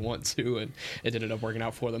action if you want to. And it ended up working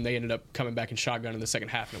out for them. They ended up coming back in shotgun in the second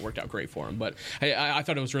half, and it worked out great for them. But I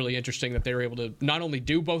thought it was really interesting that they were able to not only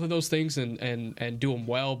do both of those things and do them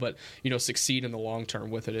well, but succeed in the long term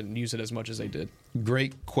with it and use it as much as they did.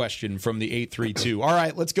 Great question from the 832. All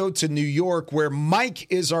right, let's go to New York, where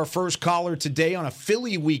Mike is our first caller today on a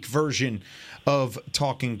Philly Week version of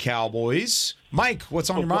Talkin' Cowboys. Mike, what's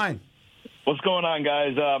on your mind? What's going on,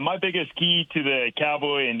 guys? My biggest key to the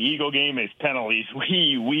Cowboy and Eagle game is penalties.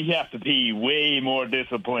 We have to be way more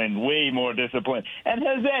disciplined. And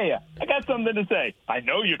Hosea, I got something to say. I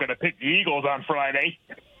know you're going to pick the Eagles on Friday.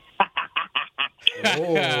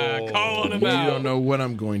 Calling him out. You don't know what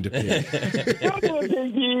I'm going to pick. You're going to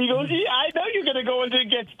pick the Eagles. I know you're going to go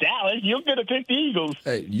against Dallas. You're going to pick the Eagles.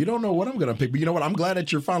 Hey, you don't know what I'm going to pick, but you know what? I'm glad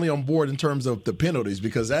that you're finally on board in terms of the penalties,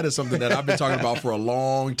 because that is something that I've been talking about for a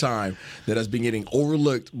long time that has been getting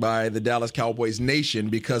overlooked by the Dallas Cowboys nation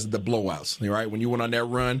because of the blowouts. Right? When you went on that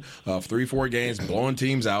run of 3-4 games, blowing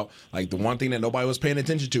teams out, like the one thing that nobody was paying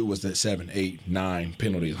attention to was the 7, 8, 9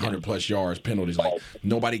 penalties, 100-plus yards penalties. Like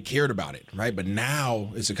nobody cared about it, right? But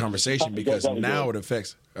now it's a conversation because now it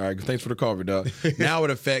affects. All right, thanks for the call, Doug. Now it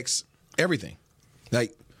affects everything.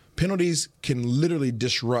 Like penalties can literally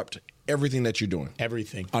disrupt everything that you're doing.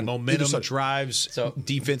 Everything. On momentum, drives,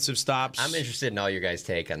 defensive stops. I'm interested in all your guys'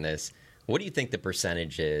 take on this. What do you think the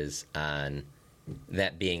percentage is on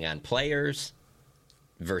that being on players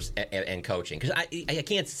versus and coaching? Because I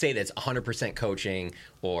can't say that it's 100% coaching,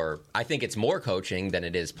 or I think it's more coaching than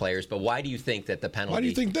it is players. But why do you think that the penalty? Why do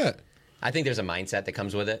you think that? I think there's a mindset that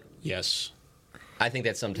comes with it. Yes. I think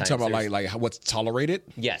that sometimes. You talking about like what's tolerated?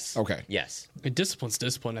 Yes. Okay. Yes. Discipline's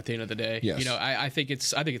discipline at the end of the day. Yes. I think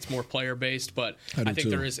it's more player based, but I think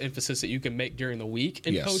there is emphasis that you can make during the week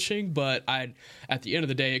in coaching. But at the end of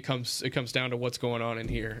the day, it comes down to what's going on in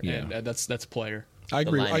here, and that's player. I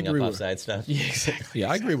agree. I agree with offside stuff. Yeah, exactly.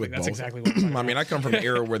 Yeah, I agree with That's both. exactly what I'm I mean, I come from an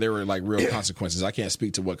era where there were like real consequences. I can't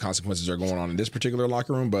speak to what consequences are going on in this particular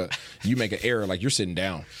locker room, but you make an error, like you're sitting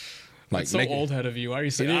down. Like, it's so old head of you. Why are you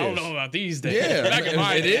saying, I don't know about these days? Yeah, Back in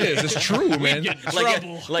my day. it is. It's true, man.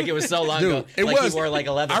 Like it was so long Dude, ago. It like was. You wore like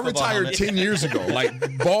 11 I retired 10 years ago.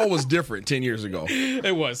 Like, ball was different 10 years ago.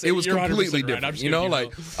 It was. It was You're completely 100% different. right. You know,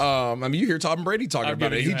 like, I mean, you hear Tom Brady talking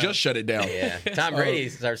about it. He just shut it down. Yeah. Tom Brady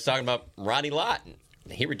starts talking about Ronnie Lott.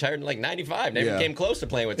 He retired in like 95. Never came close to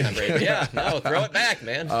playing with Tom Brady. But yeah, no, throw it back,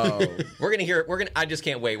 man. I just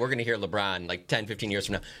can't wait. We're going to hear LeBron like 10, 15 years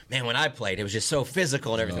from now. Man, when I played, it was just so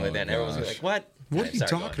physical and everything like that. And everyone's gonna be like, what? What are you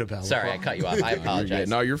talking about? Sorry, LeBron? I cut you off. I apologize.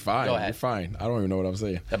 No, you're fine. Go ahead. You're fine. I don't even know what I'm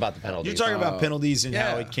saying. About the penalties. You're talking about penalties and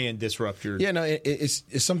how it can disrupt your... Yeah, no, it's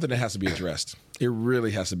something that has to be addressed. It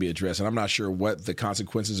really has to be addressed. And I'm not sure what the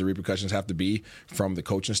consequences or repercussions have to be from the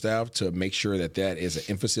coaching staff to make sure that is an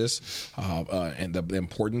emphasis and the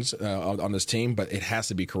importance on this team. But it has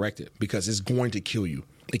to be corrected because it's going to kill you.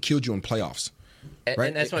 It killed you in playoffs. Right?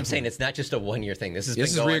 And that's what I'm saying. It's not just a one-year thing. This has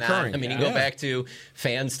been going on. I mean, you go back to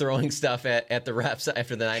fans throwing stuff at the refs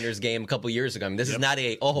after the Niners game a couple years ago. I mean, this is not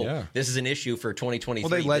this is an issue for 202023. Well,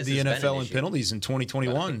 they led the NFL in penalties in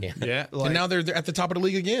 2021. And now they're at the top of the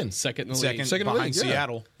league again. Second in the league. Second behind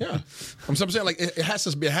Seattle. Yeah. I'm saying, like, it has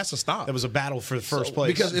to stop. It was a battle for the first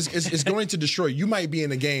place. Because it's going to destroy. You might be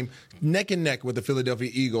in a game neck and neck with the Philadelphia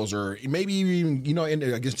Eagles, or maybe even,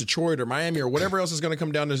 against Detroit or Miami or whatever else is going to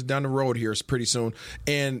come down the road here pretty soon.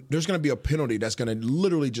 And there's going to be a penalty that's going to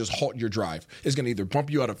literally just halt your drive. It's going to either bump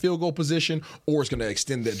you out of field goal position, or it's going to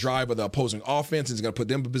extend the drive of the opposing offense. And it's going to put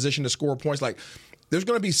them in position to score points. Like, there's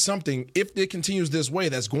going to be something, if it continues this way,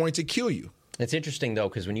 that's going to kill you. It's interesting, though,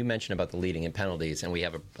 because when you mention about the leading in penalties, and we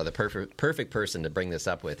have the perfect person to bring this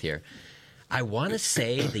up with here, I want to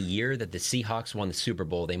say the year that the Seahawks won the Super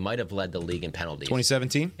Bowl, they might have led the league in penalties.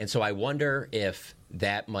 2017? And so I wonder if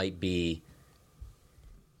that might be,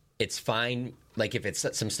 it's fine, like if it's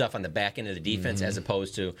some stuff on the back end of the defense as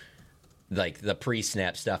opposed to like the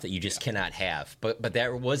pre-snap stuff that you just cannot have. But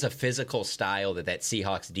there was a physical style that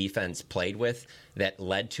Seahawks defense played with that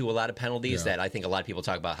led to a lot of penalties that I think a lot of people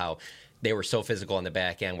talk about how they were so physical on the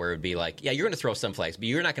back end where it would be like, yeah, you're going to throw some flags, but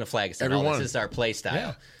you're not going to flag us at all. This is our play style.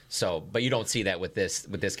 Yeah. So, but you don't see that with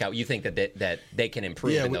this cow. You think that they can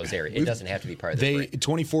improve in those areas. It doesn't have to be part of the break.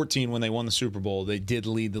 2014, when they won the Super Bowl, they did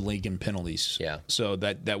lead the league in penalties. Yeah. So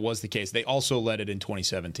that was the case. They also led it in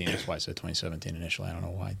 2017. That's why I said 2017 initially. I don't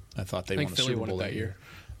know why. I thought they won the Super Bowl that year.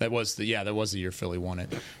 That was the year Philly won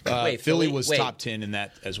it. Philly was top 10 in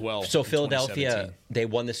that as well. So Philadelphia, they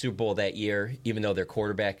won the Super Bowl that year, even though their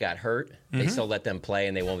quarterback got hurt. They still let them play,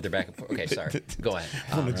 and they won with their backup. Okay, sorry. Go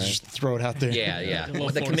ahead. Just throw it out there. Yeah. Well,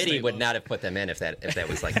 the committee would not have put them in if that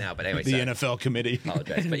was like now. But anyway, the NFL committee.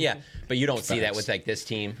 Apologize. But you don't see that with like this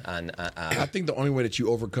team. I think the only way that you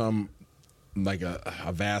overcome like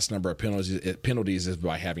a vast number of penalties is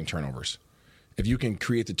by having turnovers. If you can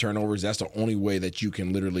create the turnovers, that's the only way that you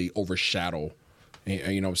can literally overshadow,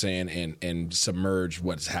 you know what I'm saying, and submerge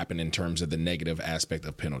what's happened in terms of the negative aspect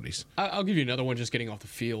of penalties. I'll give you another one just getting off the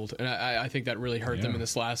field. And I think that really hurt them in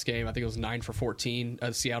this last game. I think it was 9 for 14.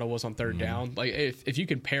 Seattle was on third down. Like if you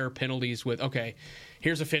can pair penalties with, okay,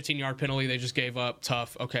 here's a 15-yard penalty they just gave up,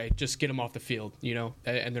 tough. Okay, just get them off the field,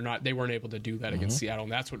 And they weren't able to do that against Seattle,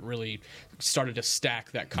 and that's what really started to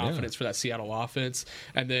stack that confidence for that Seattle offense.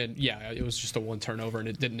 And then it was just a one turnover, and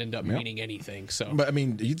it didn't end up meaning anything. So, but I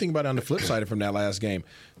mean, you think about it on the flip side from that last game,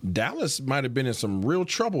 Dallas might have been in some real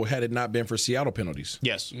trouble had it not been for Seattle penalties.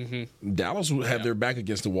 Yes, Dallas had their back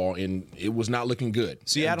against the wall, and it was not looking good.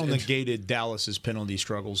 Seattle negated Dallas's penalty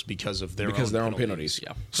struggles because of their own penalties.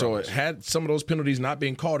 Yeah, so it had some of those penalties not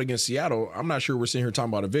being called against Seattle, I'm not sure we're sitting here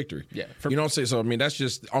talking about a victory. Yeah, you know what I'm saying? So I mean, that's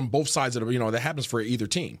just on both sides of the. That happens for either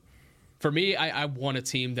team. For me, I want a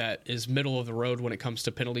team that is middle of the road when it comes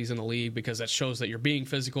to penalties in the league, because that shows that you're being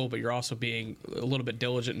physical, but you're also being a little bit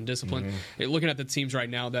diligent and disciplined. Looking at the teams right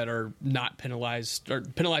now that are not penalized, or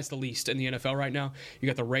penalized the least in the NFL right now, you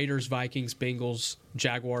got the Raiders, Vikings, Bengals,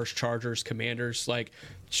 Jaguars, Chargers, Commanders. Like,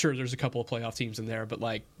 sure, there's a couple of playoff teams in there, but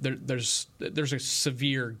like there's a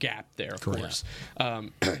severe gap there. Of course,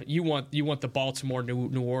 you want the Baltimore,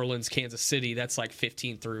 New Orleans, Kansas City. That's like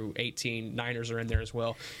 15 through 18. Niners are in there as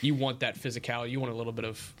well. You want that physicality. You want a little bit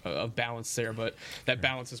of balance there, but that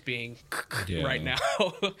balance is being right now.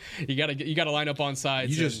 you gotta line up on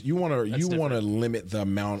sides. You want to limit the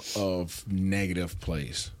amount of negative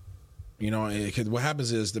plays. Because what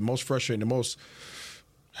happens is the one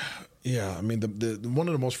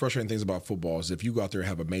of the most frustrating things about football is if you go out there and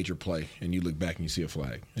have a major play and you look back and you see a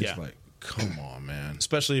flag. It's like, come on, man.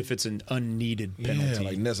 Especially if it's an unneeded penalty. Yeah,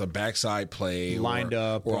 like there's a backside play. Lined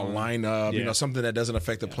up. Or a lineup, something that doesn't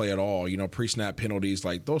affect the play at all. Pre-snap penalties,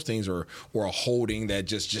 like those things or a holding that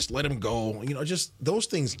just let him go. Just those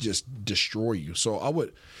things just destroy you. So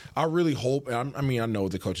I really hope, I know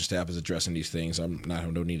the coaching staff is addressing these things. I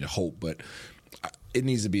don't need to hope, but it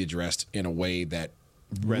needs to be addressed in a way that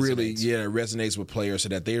resonates with players, so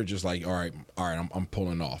that they're just like, all right, I'm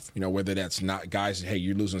pulling off. Whether that's not guys, hey,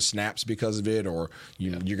 you're losing snaps because of it, or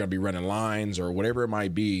you're going to be running lines, or whatever it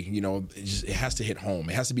might be. It has to hit home.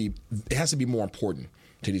 It has to be more important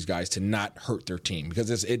to these guys to not hurt their team, because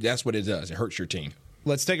that's what it does. It hurts your team.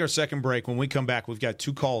 Let's take our second break. When we come back, we've got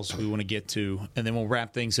 2 calls we want to get to, and then we'll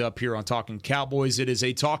wrap things up here on Talkin' Cowboys. It is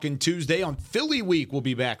a Talkin' Tuesday on Philly Week. We'll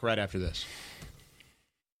be back right after this.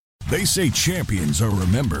 They say champions are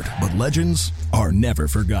remembered, but legends are never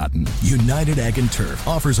forgotten. United Ag & Turf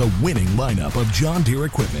offers a winning lineup of John Deere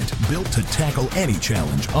equipment built to tackle any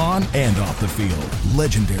challenge on and off the field.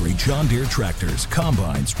 Legendary John Deere tractors,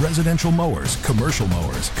 combines, residential mowers, commercial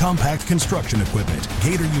mowers, compact construction equipment,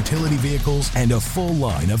 Gator utility vehicles, and a full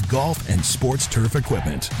line of golf and sports turf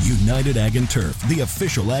equipment. United Ag & Turf, the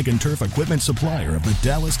official Ag & Turf equipment supplier of the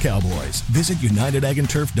Dallas Cowboys. Visit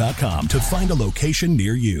UnitedAgAndTurf.com to find a location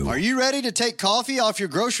near you. Are you ready to take coffee off your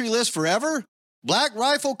grocery list forever? Black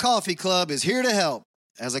Rifle Coffee Club is here to help.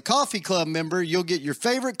 As a coffee club member, you'll get your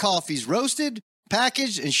favorite coffees roasted,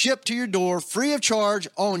 packaged, and shipped to your door free of charge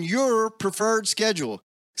on your preferred schedule.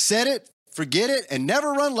 Set it, forget it, and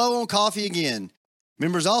never run low on coffee again.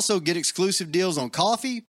 Members also get exclusive deals on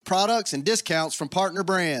coffee, products, and discounts from partner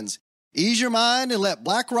brands. Ease your mind and let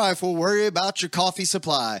Black Rifle worry about your coffee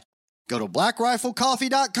supply. Go to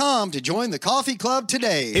blackriflecoffee.com to join the coffee club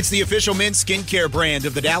today. It's the official men's skincare brand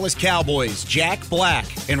of the Dallas Cowboys, Jack Black.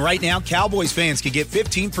 And right now, Cowboys fans can get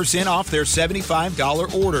 15% off their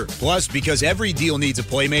 $75 order. Plus, because every deal needs a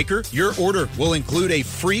playmaker, your order will include a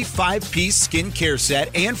free 5-piece skincare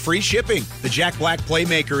set and free shipping. The Jack Black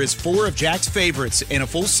Playmaker is 4 of Jack's favorites and a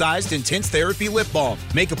full-sized intense therapy lip balm.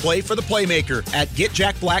 Make a play for the Playmaker at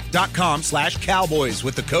getjackblack.com/Cowboys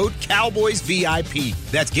with the code CowboysVIP.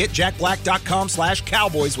 That's getjackblack.com/Cowboys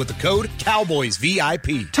with the code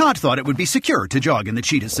CowboysVIP. Todd thought it would be secure to jog in the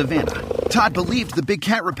cheetah savanna. Todd believed the big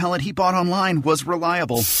cat repellent he bought online was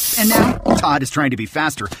reliable. And now, Todd is trying to be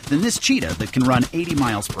faster than this cheetah that can run 80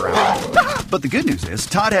 miles per hour. But the good news is,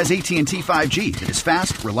 Todd has AT&T 5G that is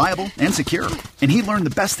fast, reliable, and secure. And he learned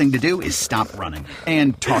the best thing to do is stop running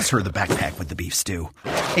and toss her the backpack with the beef stew.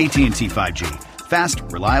 AT&T 5G. Fast,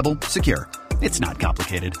 reliable, secure. It's not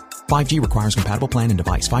complicated. 5G requires compatible plan and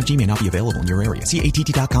device. 5G may not be available in your area. See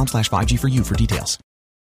att.com/5G for you for details.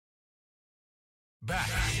 Back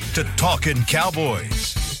to Talkin'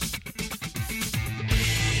 Cowboys.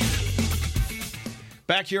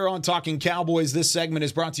 Back here on Talking Cowboys, this segment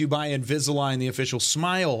is brought to you by Invisalign, the official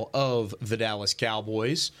smile of the Dallas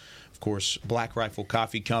Cowboys. Of course, Black Rifle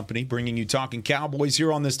Coffee Company, bringing you Talking Cowboys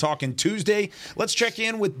here on this Talking Tuesday. Let's check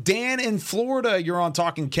in with Dan in Florida. You're on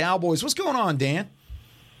Talking Cowboys. What's going on, Dan?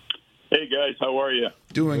 Hey, guys. How are you?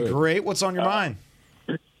 Doing great. What's on your mind?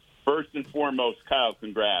 First and foremost, Kyle,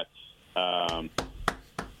 congrats on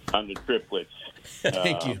the triplets.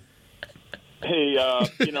 Thank you. Hey,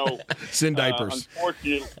 send diapers.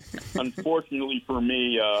 Unfortunately for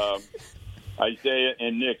me, Isaiah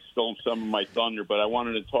and Nick stole some of my thunder, but I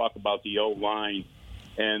wanted to talk about the O-line,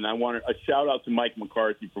 and I wanted a shout-out to Mike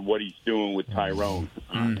McCarthy for what he's doing with Tyrone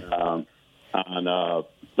on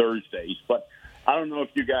Thursdays. But I don't know if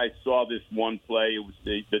you guys saw this one play. It was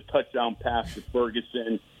the touchdown pass to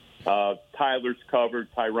Ferguson. Tyler's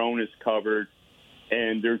covered. Tyrone is covered.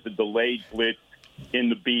 And there's a delayed blitz in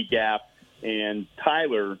the B gap. And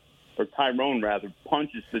Tyrone,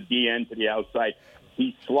 punches the DN to the outside.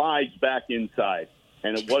 He slides back inside.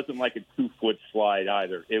 And it wasn't like a 2-foot slide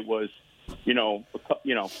either. It was, a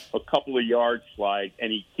couple of yards slide.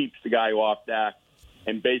 And he keeps the guy off that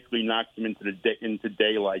and basically knocks him into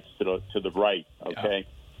daylights to the right. Okay,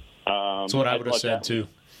 that's what I would have said too.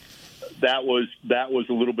 That was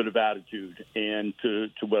a little bit of attitude, and to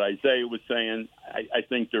what Isaiah was saying, I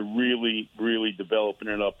think they're really, really developing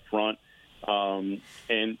it up front. And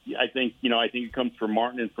I think it comes from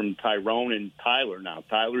Martin and from Tyrone and Tyler now.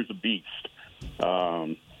 Tyler's a beast.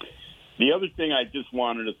 The other thing I just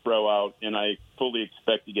wanted to throw out, and I fully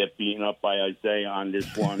expect to get beaten up by Isaiah on this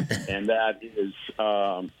one, and that is,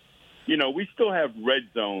 we still have red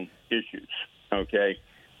zone issues, okay?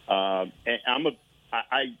 And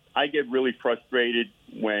I get really frustrated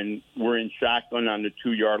when we're in shotgun on the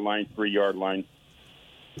 2-yard line, 3-yard line,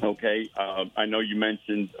 okay? I know you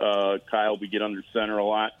mentioned, Kyle, we get under center a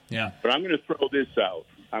lot. Yeah. But I'm going to throw this out.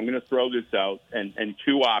 And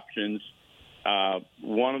 2 options.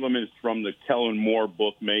 One of them is from the Kellen Moore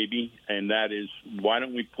book, maybe, and that is, why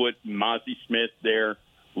don't we put Mozzie Smith there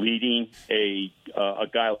leading a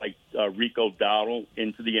guy like Rico Dowdle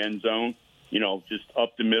into the end zone, just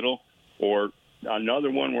up the middle? Or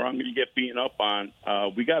another one where I'm going to get beaten up on,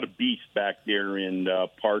 we got a beast back there in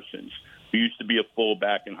Parsons, who used to be a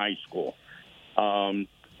fullback in high school. Something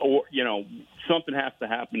has to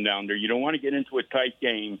happen down there. You don't want to get into a tight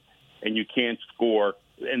game and you can't score.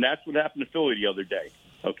 And that's what happened to Philly the other day.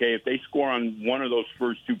 Okay, if they score on one of those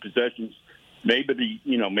first 2 possessions, maybe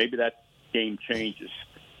that game changes.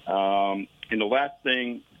 And the last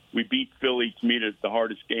thing, we beat Philly. To me, the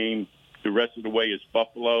hardest game the rest of the way is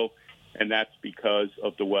Buffalo, and that's because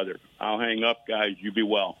of the weather. I'll hang up, guys. You be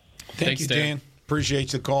well. Thanks, Dan. Appreciate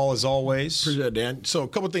the call as always. Appreciate it, Dan. So a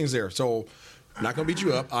couple things there. So I'm not going to beat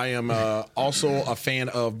you up. I am also a fan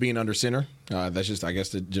of being under center. That's just, I guess,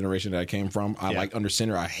 the generation that I came from. I like under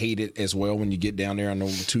center. I hate it as well when you get down there on the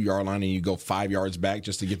 2-yard line and you go 5 yards back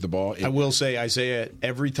just to get the ball. I will say, Isaiah,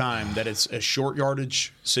 every time that it's a short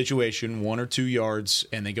yardage situation, 1 or 2 yards,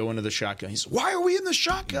 and they go into the shotgun, he's, why are we in the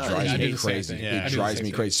shotgun? It drives me crazy. It drives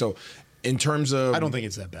me crazy. So in terms of... I don't think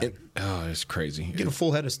it's that bad. It's crazy. You get a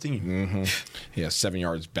full head of steam. Mm-hmm. Yeah, 7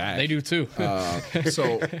 yards back. They do too.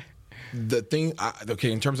 So... The thing,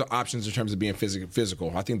 in terms of options, in terms of being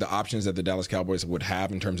physical, I think the options that the Dallas Cowboys would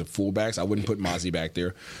have in terms of fullbacks, I wouldn't put Mozzie back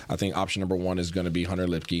there. I think option number 1 is going to be Hunter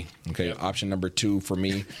Lipke. Okay, yep. Option number 2 for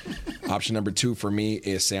me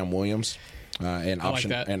is Sam Williams. And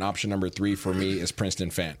option number 3 for me is Princeton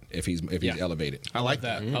Fant if he's elevated. I like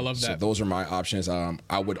that. I love that. So those are my options.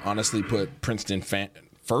 I would honestly put Princeton Fant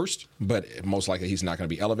first, but most likely he's not going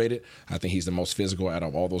to be elevated. I think he's the most physical out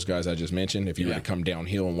of all those guys I just mentioned. If you were to come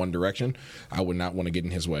downhill in one direction, I would not want to get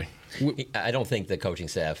in his way. I don't think the coaching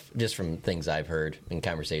staff, just from things I've heard and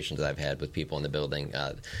conversations I've had with people in the building,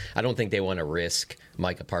 I don't think they want to risk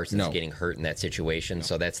Micah Parsons getting hurt in that situation.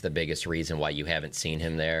 So that's the biggest reason why you haven't seen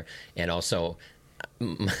him there. And also,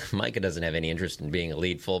 Micah doesn't have any interest in being a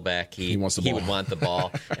lead fullback. He wants the ball. He would want the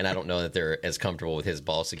ball, and I don't know that they're as comfortable with his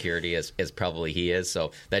ball security as probably he is.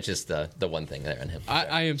 So that's just the one thing there on him.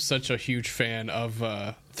 I am such a huge fan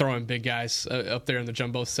of throwing big guys up there in the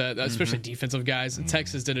jumbo set, especially defensive guys.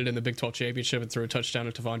 Texas did it in the Big 12 championship and threw a touchdown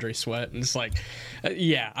to Tavondre Sweat. And it's like,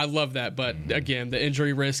 I love that. But again, the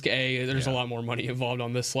injury risk, there's a lot more money involved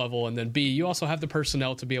on this level. And then B, you also have the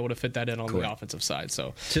personnel to be able to fit that in on the offensive side.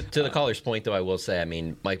 So to the caller's point, though, I will say, I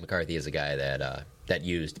mean, Mike McCarthy is a guy that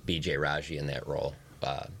used B.J. Raji in that role,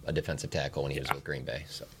 a defensive tackle when he was with Green Bay.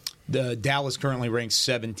 So. The Dallas currently ranks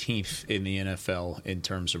 17th in the NFL in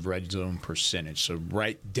terms of red zone percentage. So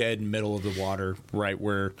right dead middle of the water, right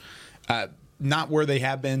where, not where they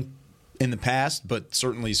have been in the past, but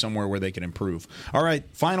certainly somewhere where they can improve. All right,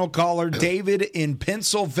 final caller, David in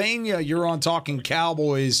Pennsylvania. You're on Talking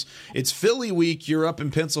Cowboys. It's Philly week. You're up in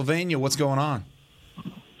Pennsylvania. What's going on?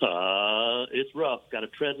 It's rough. Got to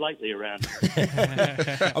tread lightly around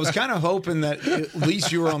here. I was kind of hoping that at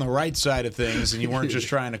least you were on the right side of things and you weren't just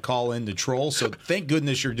trying to call in to troll. So thank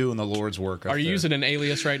goodness you're doing the Lord's work. Are you using an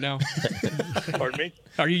alias right now? Pardon me?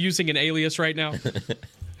 Are you using an alias right now?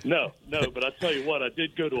 No. But I tell you what, I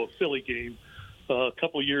did go to a Philly game a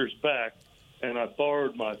couple years back, and I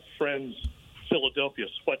borrowed my friend's Philadelphia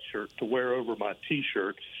sweatshirt to wear over my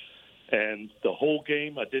T-shirt. And the whole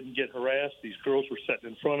game, I didn't get harassed. These girls were sitting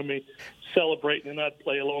in front of me, celebrating, and I'd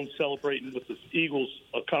play along, celebrating with the Eagles'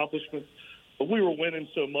 accomplishments. But we were winning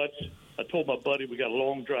so much, I told my buddy we got a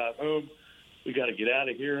long drive home. We got to get out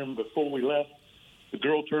of here. And before we left, the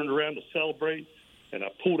girl turned around to celebrate, and I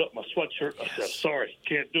pulled up my sweatshirt. I said, sorry,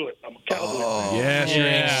 can't do it. I'm a Cowboy fan. Yes, you're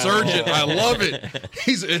an insurgent. I love it.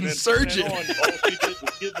 He's an insurgent. All she did was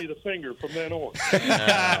give me the finger from then on.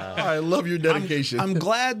 I love your dedication. I'm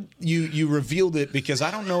glad you revealed it because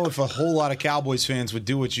I don't know if a whole lot of Cowboys fans would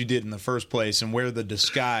do what you did in the first place and wear the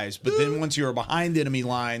disguise. But then once you were behind enemy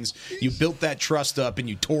lines, you built that trust up and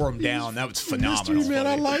you tore them down. That was phenomenal. Mystery, man,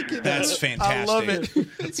 I like it. That's fantastic. I love it.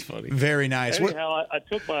 That's funny. Very nice. Anyhow, I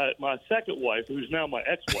took my second wife, who's now my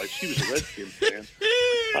ex-wife. She was a Redskins fan.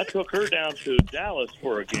 I took her down to Dallas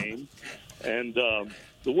for a game, and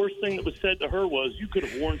the worst thing that was said to her was, you could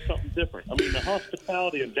have worn something different. I mean, the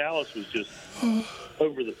hospitality in Dallas was just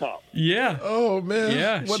over the top. Yeah. Oh, man.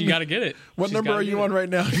 Yeah, she got to get it. What number are you on right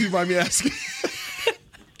now, if you mind me asking?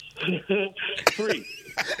 3.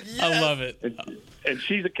 I love it. And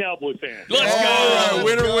she's a Cowboy fan. Let's go. All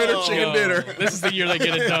right, winner, chicken dinner. This is the year they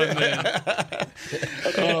get it done, man.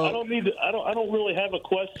 Okay, I don't really have a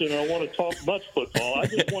question. I want to talk much football. I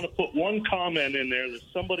just want to put one comment in there that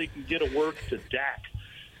somebody can get a word to Dak,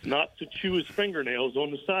 not to chew his fingernails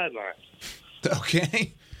on the sidelines.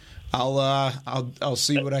 Okay, I'll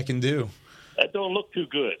see what I can do. That don't look too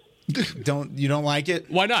good. You don't like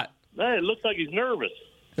it? Why not? Hey, it looks like he's nervous.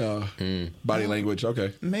 Body language,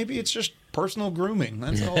 okay. Maybe it's just personal grooming.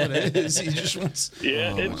 That's all it is. He just wants.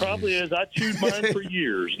 Yeah, it probably is. I chewed mine for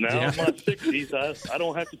years. Now in my 60s, I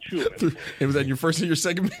don't have to chew it. It was that your first and your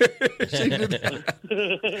second marriage?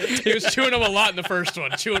 He was chewing them a lot in the first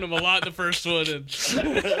one. And...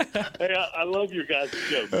 Hey, I love your guys'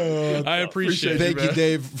 show. I appreciate it. Thank you,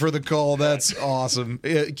 Dave, for the call. That's awesome.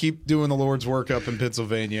 Keep doing the Lord's work up in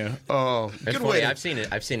Pennsylvania. Oh, good way. I've seen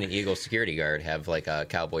an Eagles security guard have like a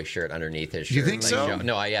Cowboy shirt underneath his shirt. You think so?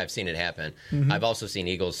 No, I've seen it happen. Mm-hmm. I've also seen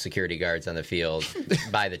Eagles security guards on the field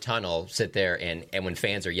by the tunnel sit there and when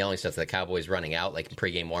fans are yelling stuff to the Cowboys running out, like in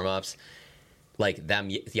pregame warm-ups, like them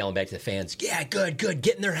yelling back to the fans, yeah, good,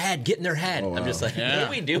 get in their head. Oh, wow. I'm just like, what are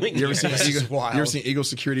we doing You ever here? seen Eagle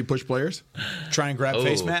security push players? Try and grab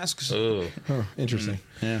face masks? Huh, interesting.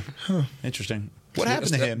 Yeah. Huh. Interesting. What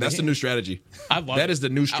happened to him? That's the new strategy. I love that. It. Is the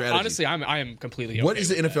new strategy. Honestly, I am completely okay What is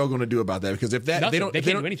the with NFL going to do about that? Because if that Nothing. they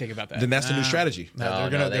can't do anything about that. then that's the new strategy. They're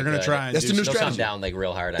gonna try. And that's the new They'll strategy. come down like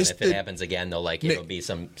real hard on it. If it happens again, they'll it'll be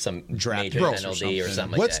some major penalty or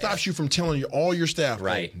something. What like stops you from telling all your staff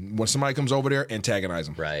right when somebody comes over there, antagonize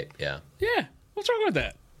them? Right. Yeah. Yeah. What's wrong with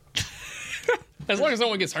that? As long as no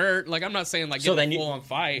one gets hurt. Like I'm not saying like get a full on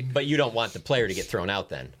fight. But you don't want the player to get thrown out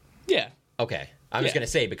then. Yeah. Okay. I was going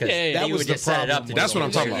to say because that you was would the just set it up. To that's what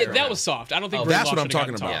I'm talking about. Yeah, that was soft. I don't think. That's what I'm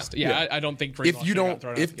talking about. Yeah, I don't think.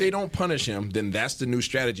 If they don't punish him, then that's the new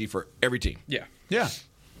strategy for every team. Yeah. Yeah.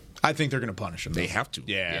 I think they're going to punish him. They have to.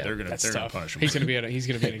 Yeah, they're going to punish him. He's going to be an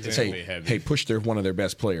example. Hey, push one of their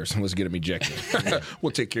best players and let's get him ejected.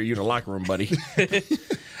 We'll take care of you in the locker room, buddy.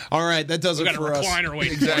 All right, that does it for us. Got a recliner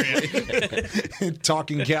waiting for you.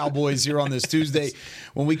 Talking Cowboys here on this Tuesday.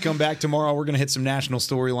 When we come back tomorrow, we're going to hit some national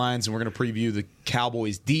storylines, and we're going to preview the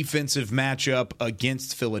Cowboys' defensive matchup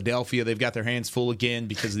against Philadelphia. They've got their hands full again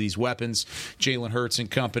because of these weapons, Jalen Hurts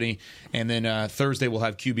and company. And then Thursday, we'll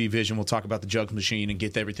have QB Vision. We'll talk about the Jugs machine and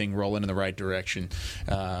get everything rolling in the right direction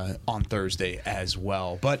on Thursday as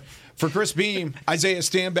well. But for Chris Beam, Isaiah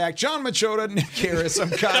Stanback, John Machota, Nick Harris, I'm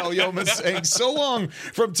Kyle Yeoman saying so long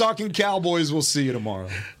from Talking Cowboys. We'll see you tomorrow.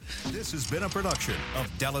 This has been a production of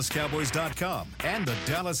DallasCowboys.com and the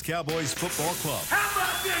Dallas Cowboys Football Club. How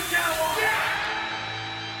about this, Cowboys?